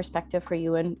into perspective for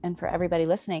you and for everybody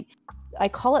listening. I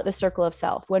call it the circle of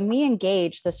self. When we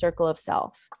engage the circle of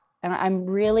self, and I'm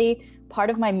really, part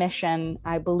of my mission,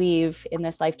 I believe, in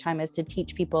this lifetime is to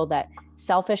teach people that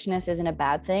selfishness isn't a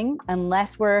bad thing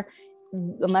unless we're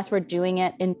doing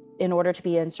it in order to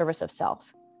be in service of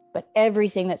self. But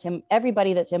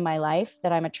everybody that's in my life,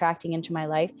 that I'm attracting into my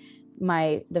life,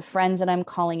 the friends that I'm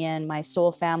calling in, my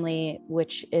soul family,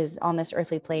 which is on this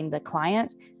earthly plane, the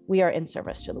clients, we are in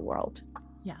service to the world.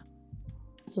 Yeah.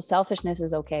 So selfishness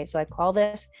is okay. So I call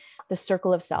this the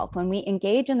circle of self. When we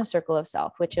engage in the circle of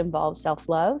self, which involves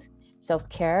self-love,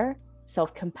 self-care,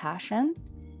 self-compassion,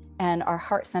 and our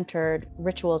heart-centered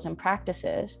rituals and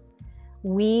practices,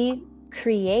 we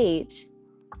create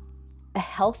a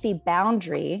healthy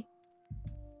boundary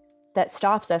that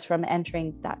stops us from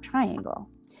entering that triangle.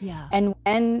 Yeah. And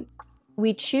when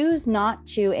we choose not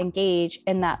to engage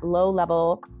in that low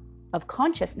level of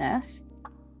consciousness,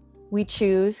 we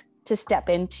choose to step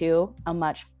into a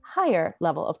much higher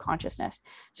level of consciousness.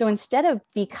 So instead of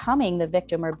becoming the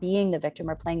victim or being the victim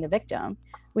or playing the victim,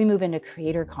 we move into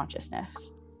creator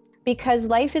consciousness. Because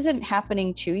life isn't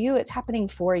happening to you, it's happening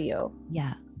for you.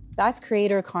 Yeah. That's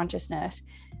creator consciousness.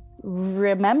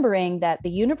 Remembering that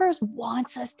the universe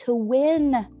wants us to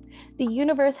win. The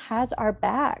universe has our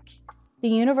back. The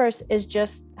universe has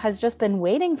just been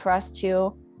waiting for us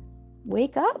to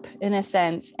wake up, in a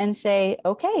sense, and say,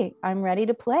 okay, I'm ready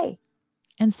to play.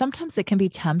 And sometimes it can be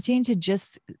tempting to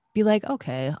just be like,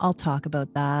 okay, I'll talk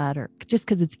about that, or just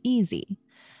because it's easy,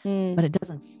 but it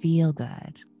doesn't feel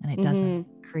good and it doesn't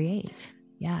create.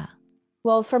 Yeah.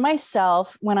 Well, for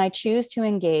myself, when I choose to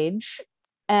engage,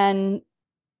 and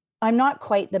I'm not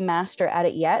quite the master at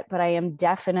it yet, but I am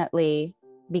definitely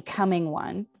becoming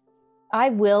one. I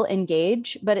will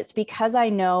engage, but it's because I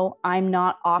know I'm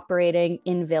not operating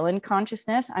in villain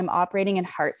consciousness. I'm operating in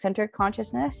heart-centered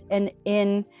consciousness. And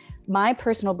in my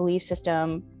personal belief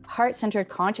system, heart-centered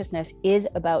consciousness is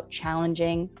about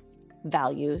challenging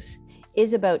values,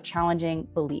 is about challenging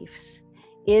beliefs,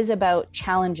 is about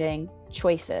challenging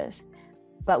choices.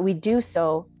 But we do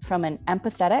so from an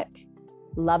empathetic,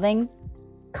 loving,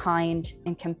 kind,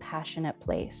 and compassionate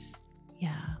place.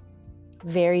 Yeah.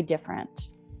 Very different.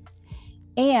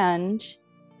 And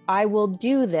I will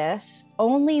do this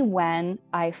only when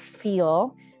I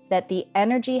feel that the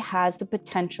energy has the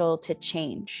potential to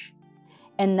change.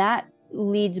 And that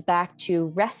leads back to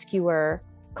rescuer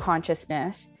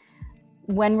consciousness.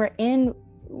 When we're in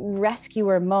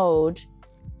rescuer mode,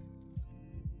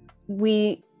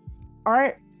 we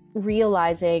aren't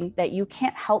realizing that you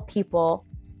can't help people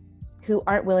who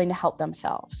aren't willing to help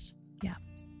themselves. Yeah.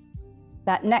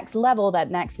 That next level, that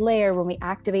next layer, when we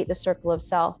activate the circle of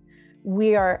self,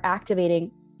 we are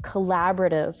activating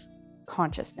collaborative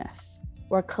consciousness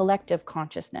or collective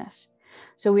consciousness.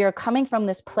 So we are coming from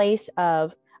this place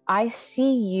of, I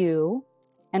see you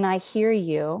and I hear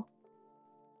you,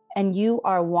 and you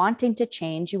are wanting to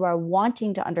change, you are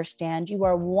wanting to understand, you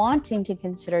are wanting to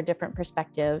consider different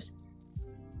perspectives,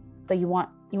 but you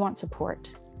want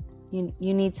support. You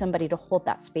need somebody to hold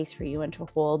that space for you and to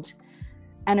hold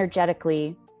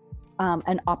energetically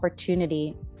an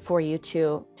opportunity for you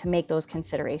to make those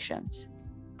considerations.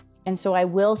 And so I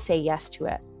will say yes to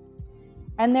it.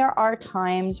 And there are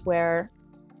times where,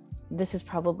 this is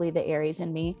probably the Aries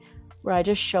in me, where I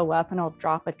just show up and I'll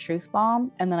drop a truth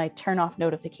bomb and then I turn off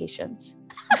notifications.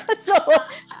 So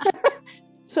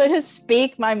I just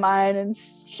speak my mind and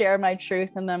share my truth.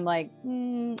 And then I'm like,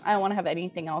 I don't want to have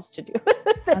anything else to do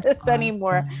with this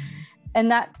anymore. And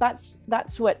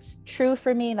that's what's true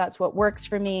for me. That's what works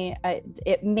for me.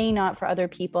 It may not for other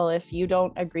people. If you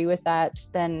don't agree with that,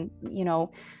 then,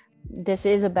 this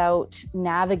is about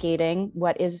navigating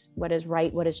what is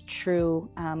right, what is true,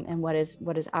 and what is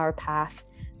our path,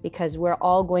 because we're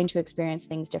all going to experience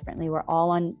things differently. We're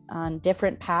all on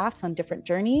different paths, on different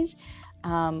journeys.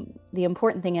 The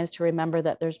important thing is to remember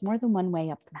that there's more than one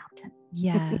way up the mountain.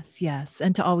 Yes.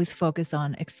 And to always focus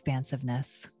on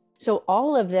expansiveness. So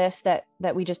all of this that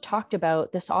we just talked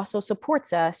about, this also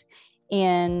supports us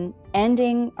in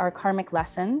ending our karmic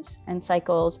lessons and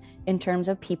cycles in terms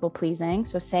of people pleasing.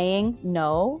 So saying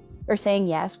no or saying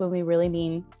yes when we really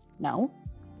mean no.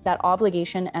 That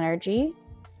obligation energy,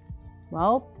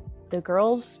 well, the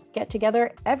girls get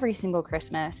together every single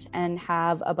Christmas and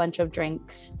have a bunch of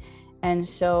drinks. And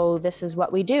so this is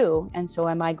what we do. And so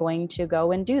am I going to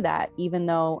go and do that, even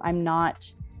though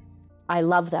I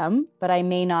love them, but I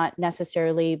may not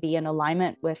necessarily be in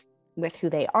alignment with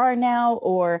who they are now,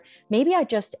 or maybe I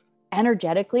just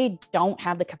energetically don't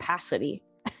have the capacity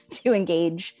to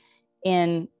engage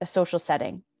in a social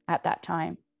setting at that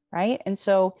time, right? And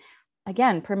so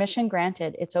again, permission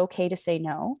granted, it's okay to say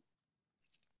no.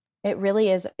 It really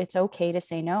is, it's okay to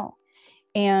say no.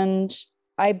 And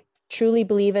I truly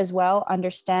believe as well,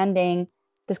 understanding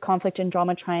this conflict and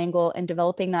drama triangle and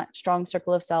developing that strong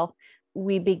circle of self,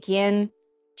 we begin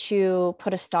to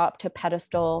put a stop to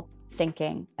pedestal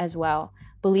thinking as well,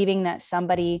 believing that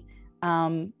somebody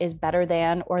is better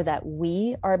than, or that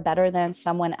we are better than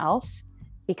someone else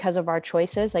because of our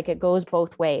choices. Like, it goes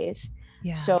both ways.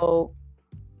 Yeah. So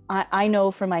I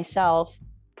know for myself,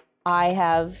 I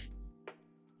have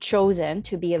chosen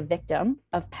to be a victim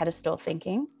of pedestal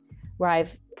thinking, where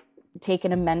I've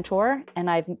taken a mentor and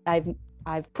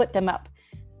I've put them up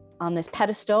on this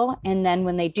pedestal, and then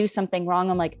when they do something wrong,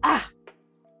 I'm like,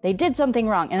 they did something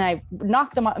wrong, and I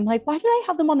knock them up. I'm like, why did I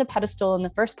have them on the pedestal in the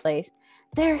first place?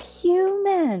 They're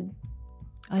human.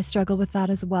 I struggle with that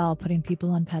as well, putting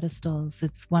people on pedestals.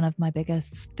 It's one of my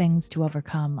biggest things to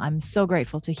overcome. I'm so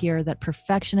grateful to hear that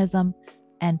perfectionism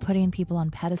and putting people on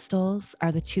pedestals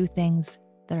are the two things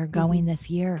that are going this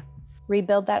year.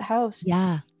 Rebuild that house.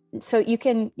 Yeah. So you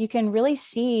can really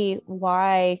see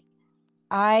why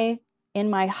in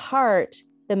my heart,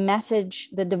 the message,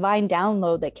 the divine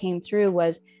download that came through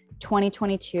was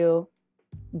 2022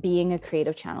 being a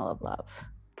creative channel of love.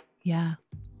 Yeah.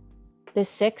 The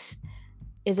 6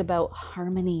 is about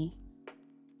harmony.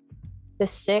 The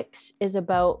 6 is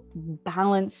about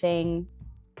balancing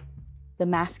the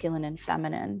masculine and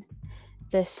feminine.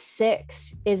 The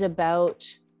 6 is about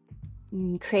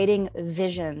creating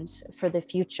visions for the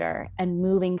future and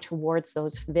moving towards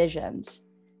those visions.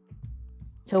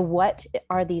 So what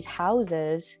are these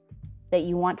houses that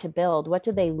you want to build? What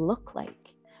do they look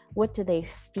like? What do they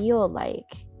feel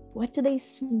like? What do they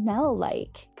smell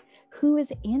like? Who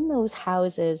is in those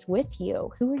houses with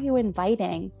you? Who are you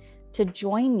inviting to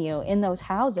join you in those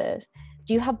houses?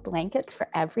 Do you have blankets for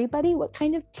everybody? What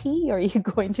kind of tea are you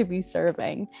going to be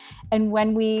serving? And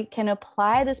when we can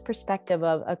apply this perspective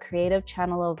of a creative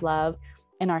channel of love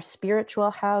in our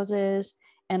spiritual houses,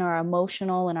 in our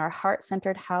emotional and our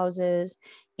heart-centered houses,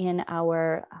 in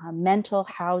our mental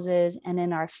houses, and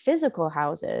in our physical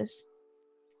houses,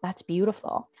 that's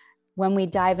beautiful. when we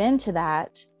dive into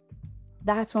that,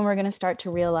 that's when we're going to start to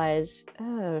realize,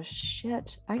 oh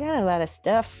shit, I got a lot of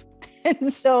stuff.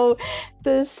 And so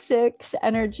the 6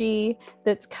 energy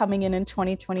that's coming in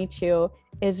 2022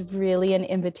 is really an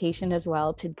invitation as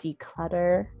well to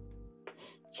declutter,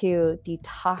 to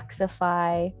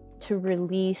detoxify, to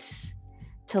release,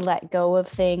 to let go of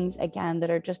things again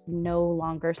that are just no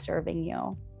longer serving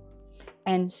you.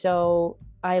 And so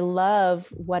I love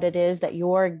what it is that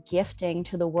you're gifting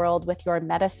to the world with your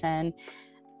medicine,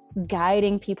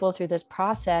 guiding people through this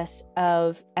process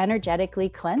of energetically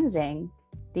cleansing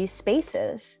these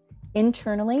spaces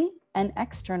internally and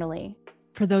externally.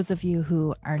 For those of you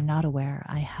who are not aware,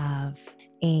 I have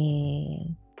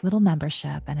a little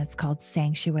membership and it's called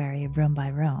Sanctuary Room by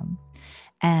Room.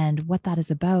 And what that is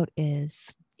about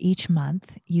is each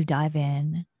month you dive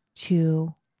in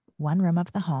to one room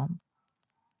of the home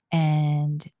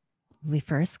and we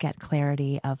first get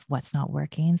clarity of what's not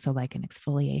working. So like an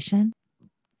exfoliation,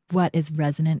 what is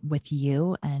resonant with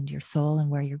you and your soul and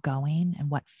where you're going and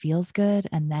what feels good.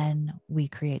 And then we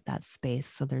create that space.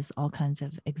 So there's all kinds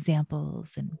of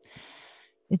examples and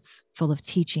it's full of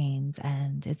teachings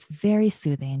and it's very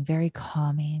soothing, very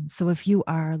calming. So if you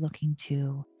are looking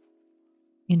to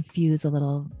infuse a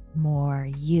little more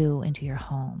you into your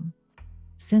home,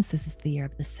 since this is the year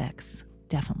of the 6,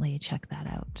 definitely check that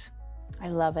out. I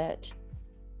love it.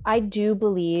 I do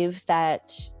believe that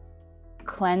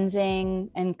cleansing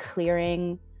and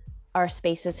clearing our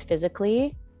spaces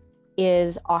physically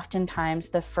is oftentimes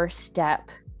the first step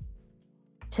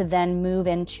to then move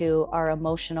into our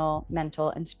emotional,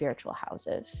 mental, and spiritual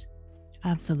houses.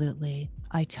 Absolutely.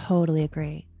 I totally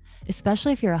agree.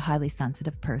 Especially if you're a highly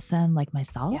sensitive person like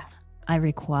myself, yeah. I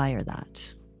require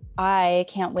that. I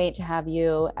can't wait to have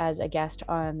you as a guest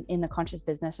in the Conscious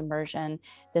Business Immersion.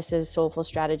 This is Soulful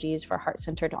Strategies for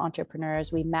Heart-Centered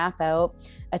Entrepreneurs. We map out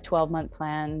a 12-month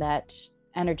plan that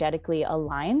energetically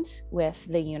aligns with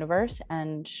the universe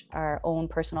and our own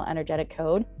personal energetic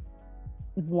code.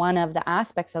 One of the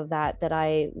aspects of that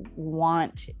I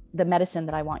want, the medicine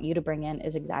that I want you to bring in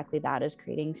is exactly that, is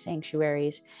creating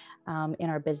sanctuaries in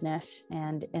our business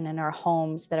and in our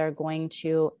homes that are going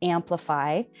to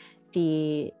amplify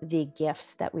the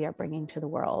gifts that we are bringing to the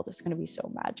world. It's going to be so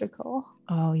magical.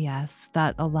 Oh yes,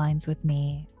 that aligns with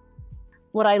me.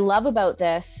 What I love about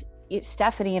this,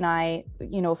 Stephanie and I,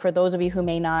 for those of you who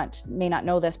may not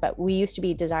know this, but we used to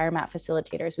be Desire Map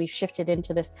facilitators. We've shifted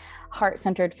into this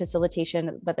heart-centered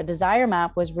facilitation, but the Desire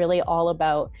Map was really all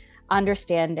about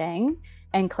understanding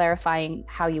and clarifying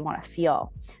how you want to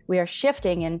feel. We are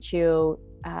shifting into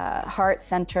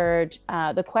heart-centered.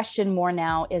 The question more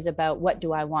now is about what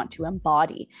do I want to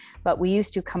embody? But we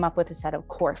used to come up with a set of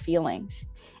core feelings.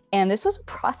 And this was a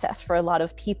process for a lot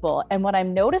of people. And what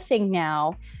I'm noticing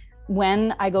now,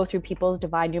 when I go through people's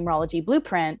divine numerology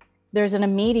blueprint, there's an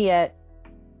immediate,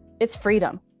 it's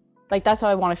freedom. Like, that's how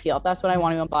I want to feel. That's what I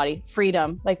want to embody.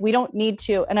 Freedom. Like, we don't need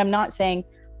to, and I'm not saying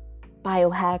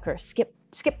biohack or skip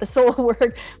the soul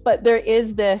work, but there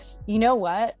is this, you know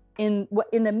what? In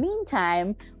the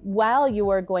meantime, while you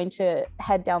are going to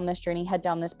head down this journey, head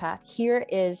down this path, here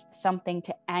is something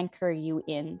to anchor you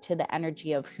into the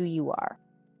energy of who you are.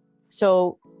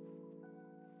 So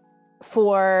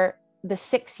for the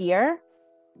 6th year,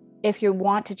 if you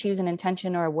want to choose an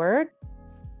intention or a word,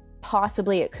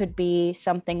 possibly it could be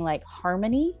something like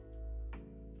harmony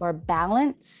or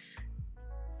balance,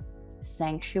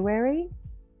 sanctuary,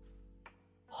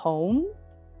 home,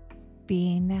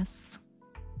 beingness.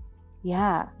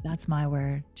 Yeah. That's my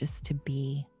word, just to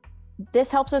be. This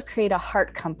helps us create a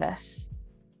heart compass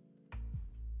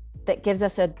that gives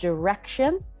us a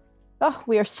direction. Oh,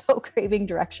 we are so craving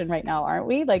direction right now, aren't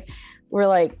we? Like, we're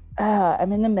like,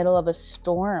 I'm in the middle of a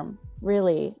storm.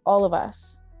 Really, all of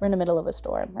us, we're in the middle of a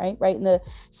storm, right? Right in the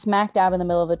smack dab in the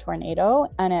middle of a tornado.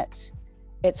 And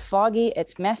it's foggy,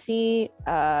 it's messy,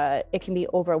 it can be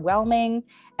overwhelming.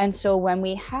 And so when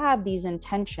we have these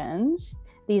intentions,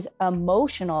 these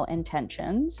emotional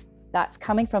intentions, that's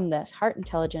coming from this heart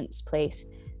intelligence place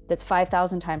that's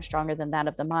 5,000 times stronger than that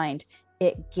of the mind,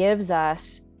 it gives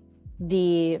us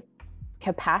the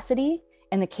capacity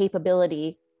and the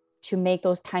capability to make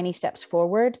those tiny steps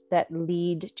forward that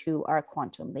lead to our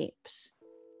quantum leaps.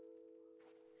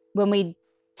 When we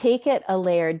take it a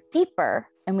layer deeper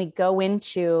and we go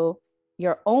into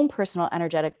your own personal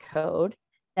energetic code,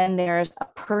 then there's a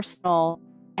personal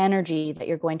energy that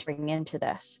you're going to bring into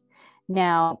this.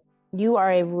 Now, you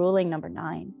are a ruling number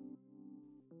 9.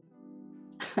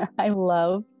 I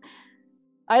love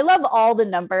I love all the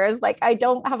numbers. Like, I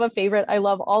don't have a favorite. I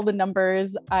love all the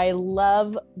numbers. I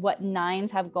love what nines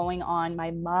have going on.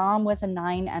 My mom was a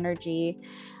 9 energy.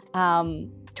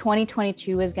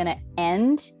 2022 is going to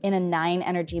end in a 9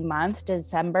 energy month.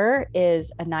 December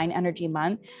is a 9 energy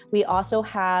month. We also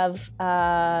have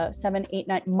 7, 8,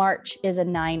 9. March is a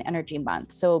 9 energy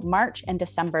month. So March and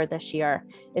December this year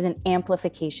is an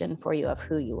amplification for you of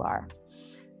who you are.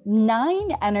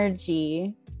 9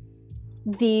 energy,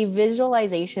 the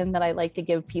visualization that I like to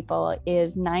give people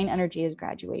is 9 energy is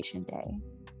graduation day.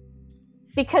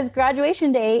 Because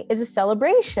graduation day is a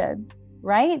celebration,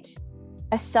 right?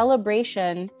 A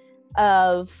celebration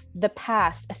of the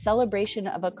past, a celebration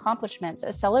of accomplishments,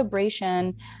 a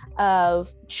celebration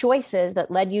of choices that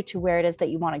led you to where it is that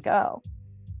you want to go.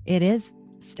 It is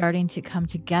starting to come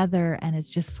together, and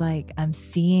it's just like, I'm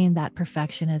seeing that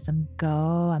perfectionism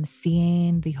go. I'm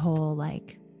seeing the whole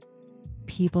like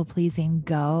people pleasing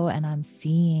go, and I'm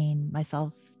seeing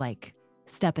myself like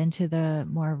step into the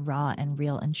more raw and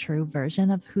real and true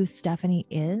version of who Stephanie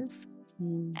is.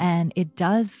 And it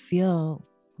does feel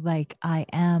like I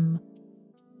am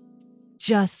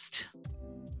just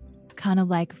kind of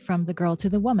like from the girl to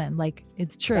the woman. Like,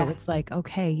 it's true. Yeah. It's like,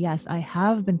 okay, yes, I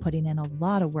have been putting in a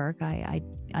lot of work. I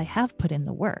have put in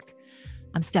the work.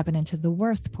 I'm stepping into the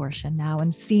worth portion now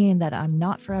and seeing that I'm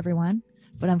not for everyone,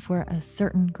 but I'm for a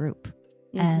certain group.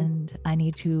 Mm-hmm. And I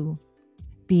need to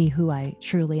be who I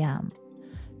truly am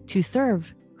to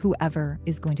serve whoever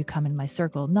is going to come in my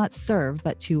circle. Not serve,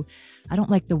 but to, I don't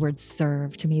like the word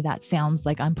serve. To me, that sounds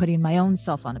like I'm putting my own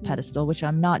self on a pedestal, which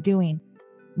I'm not doing.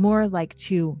 More like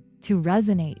to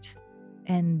resonate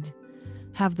and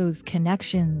have those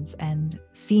connections and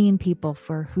seeing people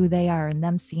for who they are and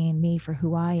them seeing me for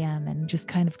who I am, and just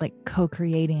kind of like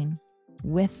co-creating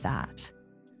with that.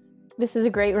 This is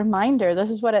a great reminder. This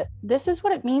is what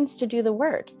it means to do the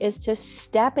work, is to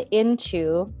step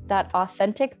into that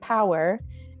authentic power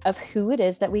of who it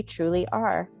is that we truly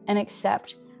are and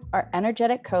accept our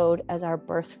energetic code as our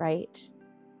birthright.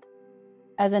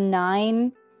 As a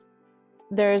 9,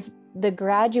 there's the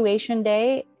graduation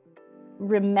day.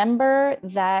 Remember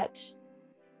that,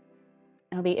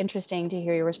 it'll be interesting to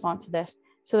hear your response to this.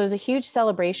 So there's a huge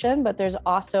celebration, but there's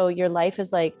also, your life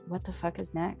is like, what the fuck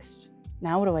is next?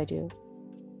 Now what do I do?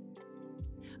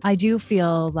 I do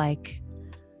feel like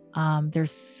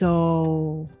there's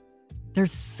so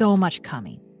much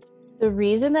coming. The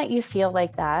reason that you feel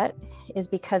like that is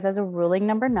because as a ruling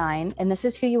number 9, and this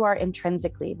is who you are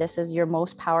intrinsically, this is your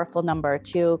most powerful number.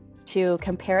 To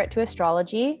compare it to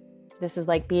astrology, this is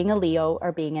like being a Leo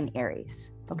or being an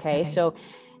Aries. Okay. So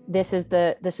this is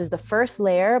the first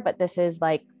layer, but this is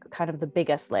like kind of the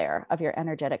biggest layer of your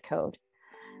energetic code.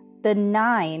 The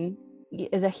 9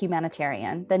 is a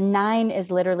humanitarian. The 9 is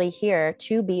literally here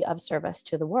to be of service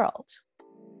to the world.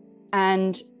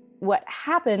 And what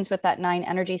happens with that 9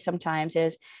 energy sometimes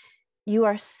is you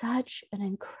are such an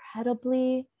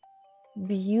incredibly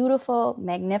beautiful,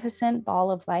 magnificent ball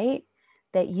of light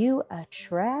that you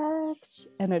attract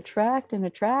and attract and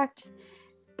attract.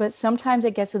 But sometimes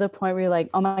it gets to the point where you're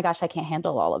like, oh my gosh, I can't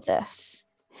handle all of this.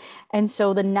 And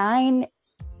so the 9,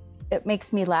 it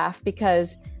makes me laugh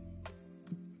because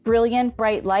brilliant,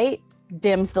 bright light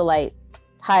dims the light,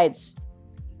 hides.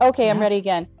 Okay, yeah. I'm ready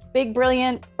again. Big,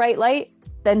 brilliant, bright light,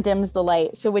 then dims the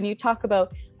light. So when you talk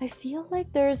about, I feel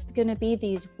like there's going to be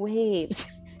these waves,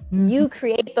 you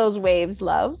create those waves,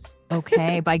 love.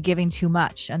 Okay, by giving too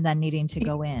much and then needing to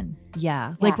go in.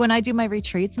 Yeah. Like when I do my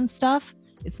retreats and stuff,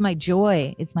 it's my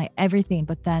joy, it's my everything.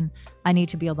 But then I need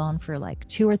to be alone for like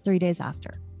 2 or 3 days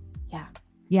after.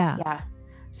 Yeah.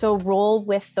 So roll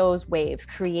with those waves,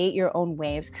 create your own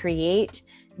waves, create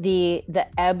the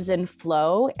ebbs and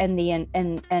flow and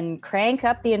and crank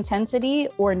up the intensity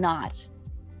or not.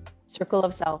 Circle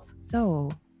of self. So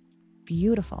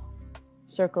beautiful.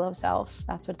 Circle of self.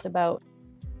 That's what it's about.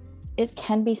 It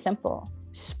can be simple.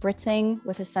 Spritzing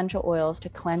with essential oils to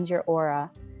cleanse your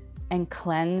aura and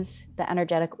cleanse the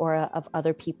energetic aura of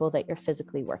other people that you're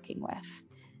physically working with.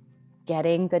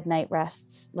 Getting good night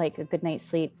rests, like a good night's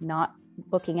sleep, not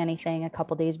booking anything a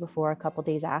couple days before, a couple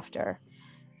days after.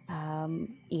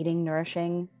 Eating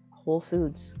nourishing whole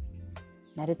foods,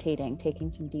 meditating, taking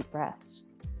some deep breaths.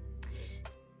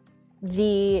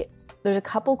 There's a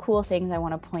couple cool things I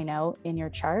want to point out in your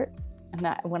chart. And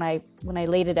that when I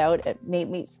laid it out, it made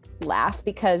me laugh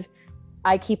because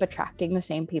I keep attracting the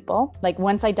same people. Like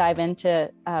once I dive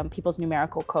into people's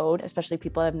numerical code, especially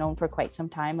people I've known for quite some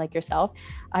time, like yourself,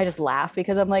 I just laugh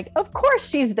because I'm like, of course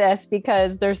she's this,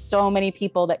 because there's so many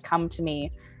people that come to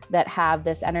me that have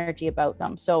this energy about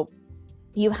them. So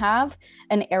you have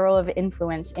an arrow of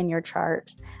influence in your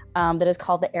chart that is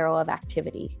called the arrow of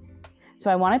activity. So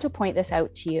I wanted to point this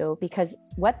out to you because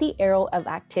what the arrow of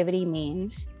activity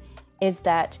means is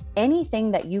that anything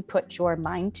that you put your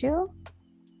mind to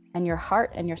and your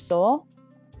heart and your soul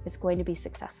is going to be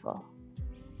successful.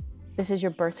 This is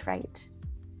your birthright.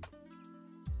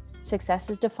 Success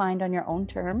is defined on your own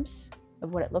terms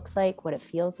of what it looks like, what it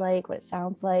feels like, what it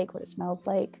sounds like, what it smells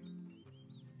like.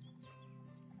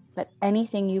 But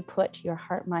anything you put your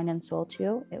heart, mind, and soul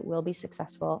to, it will be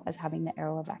successful as having the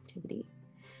arrow of activity.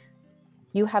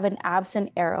 You have an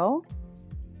absent arrow,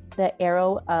 the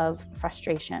arrow of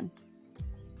frustration.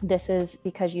 This is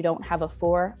because you don't have a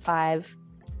 4, 5,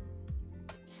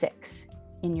 6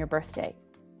 in your birthday.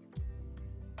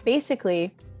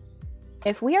 Basically,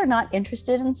 if we are not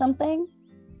interested in something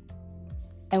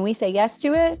and we say yes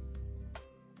to it,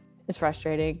 it's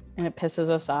frustrating and it pisses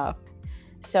us off.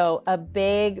 So a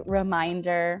big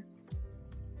reminder,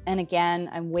 and again,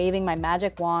 I'm waving my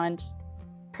magic wand,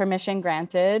 permission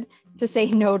granted, to say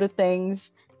no to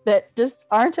things that just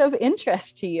aren't of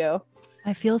interest to you.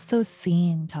 I feel so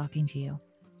seen talking to you.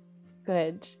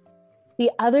 Good.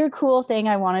 The other cool thing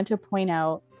I wanted to point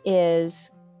out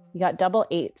is you got double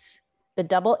 8s. The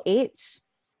double 8s,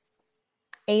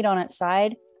 8 on its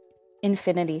side,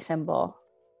 infinity symbol.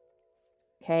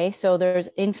 Okay, so there's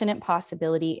infinite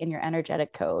possibility in your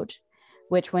energetic code,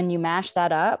 which when you mash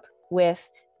that up with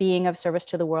being of service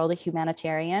to the world, a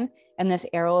humanitarian, and this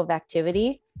arrow of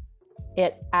activity,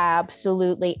 it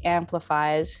absolutely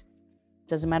amplifies.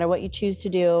 Doesn't matter what you choose to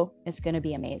do, it's going to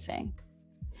be amazing.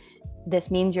 This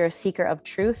means you're a seeker of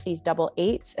truth, these double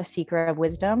 8s, a seeker of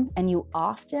wisdom, and you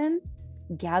often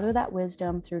gather that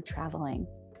wisdom through traveling.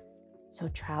 So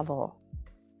travel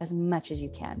as much as you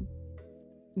can.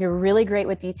 You're really great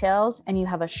with details and you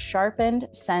have a sharpened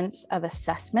sense of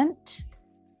assessment.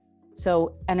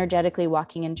 So energetically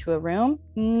walking into a room,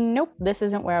 nope, this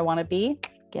isn't where I want to be,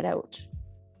 get out.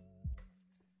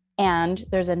 And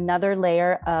there's another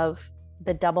layer of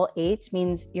the double 8s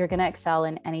means you're going to excel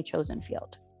in any chosen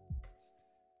field.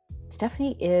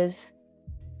 Stephanie is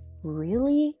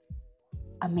really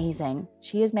amazing.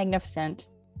 She is magnificent.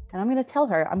 And I'm going to tell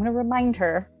her, I'm going to remind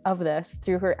her of this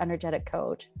through her energetic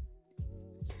code.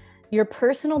 Your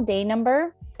personal day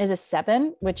number is a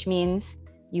 7, which means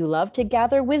you love to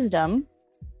gather wisdom,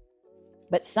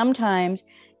 but sometimes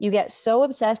you get so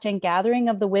obsessed in gathering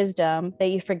of the wisdom that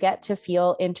you forget to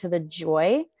feel into the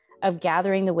joy of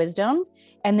gathering the wisdom.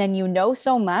 And then you know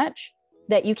so much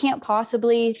that you can't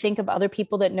possibly think of other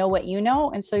people that know what you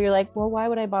know. And so you're like, well, why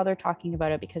would I bother talking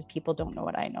about it? Because people don't know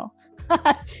what I know.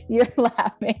 You're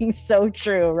laughing. So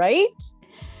true, right?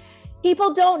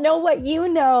 People don't know what you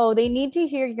know. They need to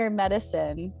hear your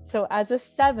medicine. So as a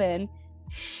 7,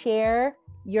 share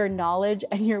your knowledge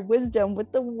and your wisdom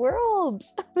with the world.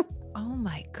 Oh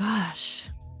my gosh.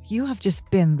 You have just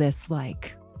been this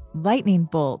like lightning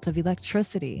bolt of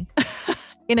electricity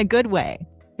in a good way.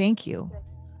 Thank you.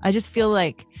 I just feel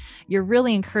like you're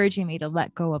really encouraging me to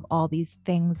let go of all these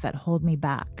things that hold me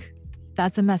back.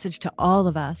 That's a message to all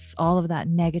of us. All of that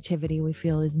negativity we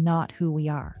feel is not who we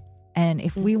are. And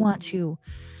if we want to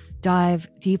dive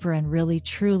deeper and really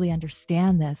truly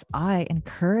understand this, I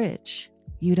encourage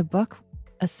you to book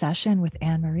a session with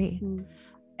Anne-Marie.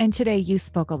 And today you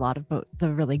spoke a lot about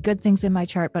the really good things in my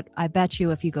chart, but I bet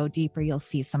you if you go deeper, you'll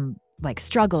see some like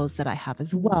struggles that I have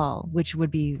as well, which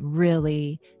would be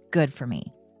really good for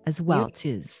me as well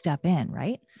to step in,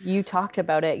 right? You talked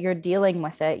about it. You're dealing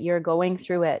with it. You're going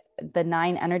through it. The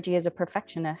 9 energy is a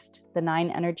perfectionist. The 9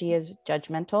 energy is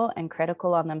judgmental and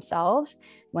critical on themselves.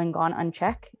 When gone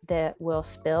unchecked, that will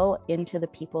spill into the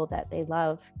people that they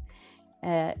love.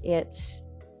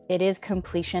 It is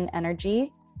completion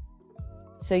energy.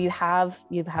 So you have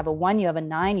a 1, you have a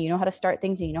 9, you know how to start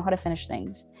things and you know how to finish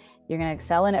things. You're going to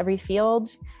excel in every field.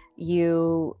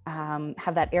 You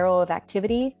have that arrow of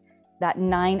activity. That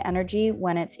 9 energy,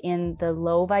 when it's in the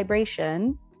low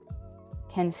vibration,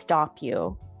 can stop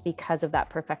you because of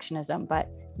that perfectionism. But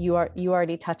you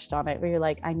already touched on it where you're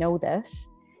like, I know this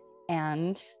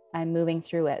and I'm moving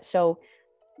through it. So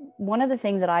one of the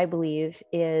things that I believe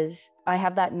is I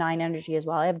have that 9 energy as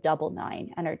well. I have double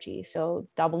 9 energy. So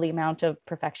double the amount of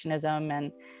perfectionism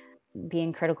and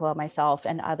being critical of myself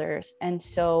and others. And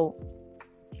so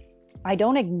I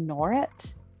don't ignore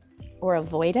it or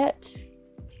avoid it.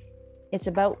 It's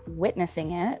about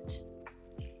witnessing it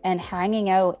and hanging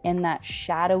out in that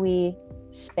shadowy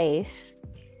space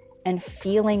and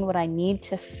feeling what I need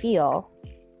to feel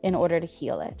in order to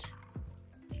heal it.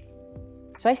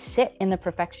 So I sit in the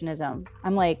perfectionism.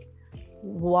 I'm like,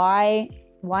 why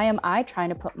am I trying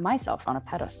to put myself on a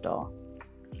pedestal?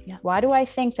 Yeah. Why do I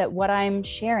think that what I'm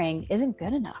sharing isn't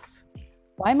good enough?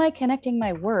 Why am I connecting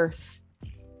my worth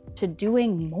to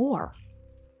doing more?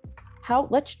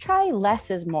 Let's try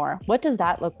less is more. What does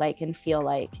that look like and feel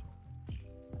like?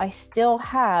 I still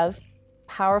have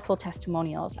powerful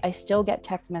testimonials. I still get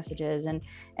text messages and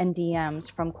DMs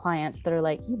from clients that are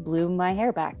like, you blew my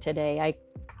hair back today.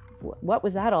 What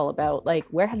was that all about? Like,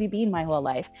 where have you been my whole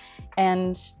life?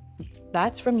 And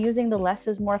that's from using the less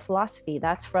is more philosophy.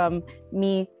 That's from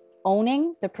me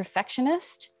owning the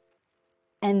perfectionist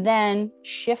and then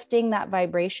shifting that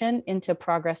vibration into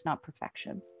progress, not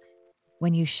perfection.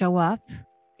 When you show up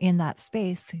in that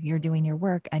space, you're doing your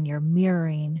work and you're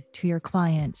mirroring to your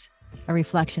client a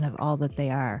reflection of all that they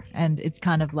are. And it's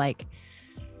kind of like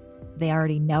they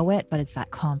already know it, but it's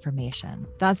that confirmation.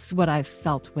 That's what I've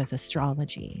felt with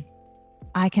astrology.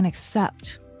 I can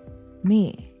accept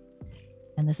me.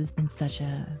 And this has been such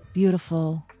a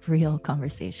beautiful, real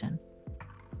conversation.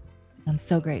 I'm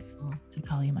so grateful to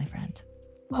call you my friend.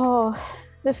 Oh,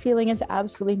 the feeling is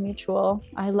absolutely mutual.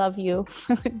 I love you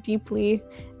deeply.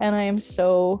 And I am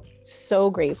so, so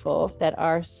grateful that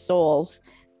our souls'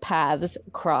 paths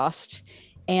crossed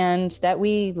and that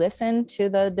we listen to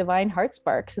the divine heart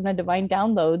sparks and the divine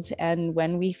downloads. And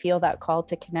when we feel that call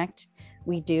to connect,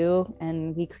 we do,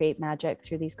 and we create magic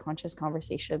through these conscious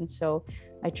conversations. So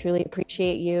I truly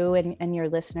appreciate you and your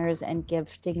listeners and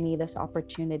gifting me this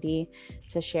opportunity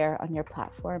to share on your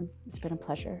platform. It's been a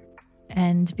pleasure.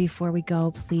 And before we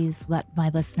go, please let my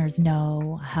listeners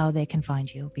know how they can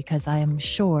find you, because I am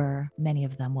sure many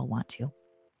of them will want to.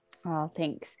 Oh,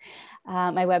 thanks.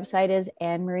 My website is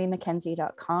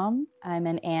AnneMarieMcKenzie.com. I'm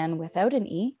an Anne without an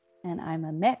E, and I'm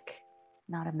a Mick,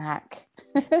 not a Mac.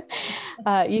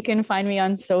 You can find me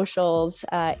on socials,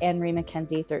 Anne Marie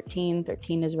McKenzie 13.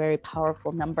 13 is a very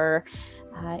powerful number,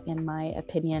 in my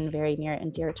opinion, very near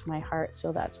and dear to my heart.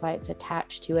 So that's why it's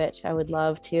attached to it. I would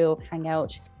love to hang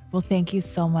out. Well, thank you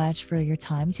so much for your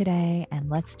time today, and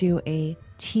let's do a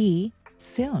tea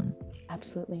soon.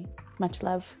 Absolutely. Much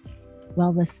love.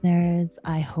 Well, listeners,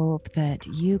 I hope that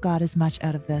you got as much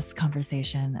out of this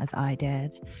conversation as I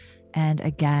did. And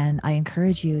again, I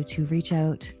encourage you to reach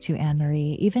out to Anne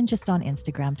Marie, even just on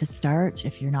Instagram to start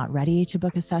if you're not ready to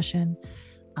book a session.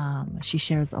 She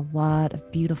shares a lot of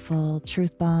beautiful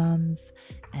truth bombs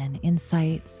and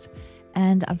insights.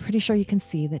 And I'm pretty sure you can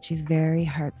see that she's very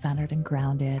heart-centered and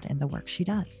grounded in the work she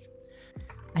does.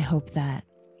 I hope that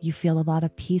you feel a lot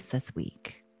of peace this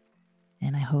week.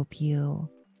 And I hope you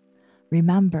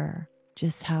remember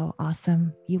just how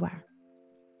awesome you are.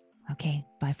 Okay,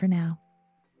 bye for now.